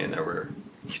 there's a point in there where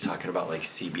he's talking about like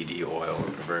CBD oil or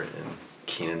whatever, and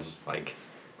Keenan's like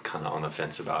kind of on the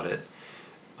fence about it.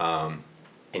 And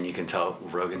you can tell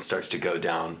Rogan starts to go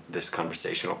down this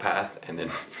conversational path, and then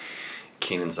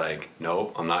Keenan's like,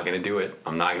 "No, I'm not gonna do it.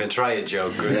 I'm not gonna try it,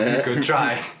 Joe. Good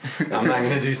try. I'm not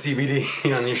gonna do CBD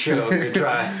on your show. Good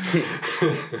try."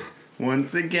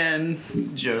 Once again,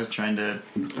 Joe's trying to.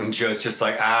 And Joe's just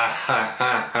like,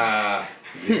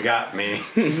 you got me.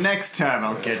 Next time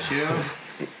I'll get you.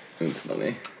 That's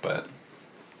funny. But,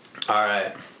 all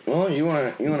right. Well, you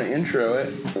wanna intro it?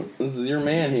 This is your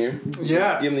man here.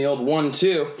 Yeah. Give him the old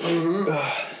 1-2.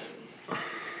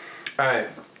 All right.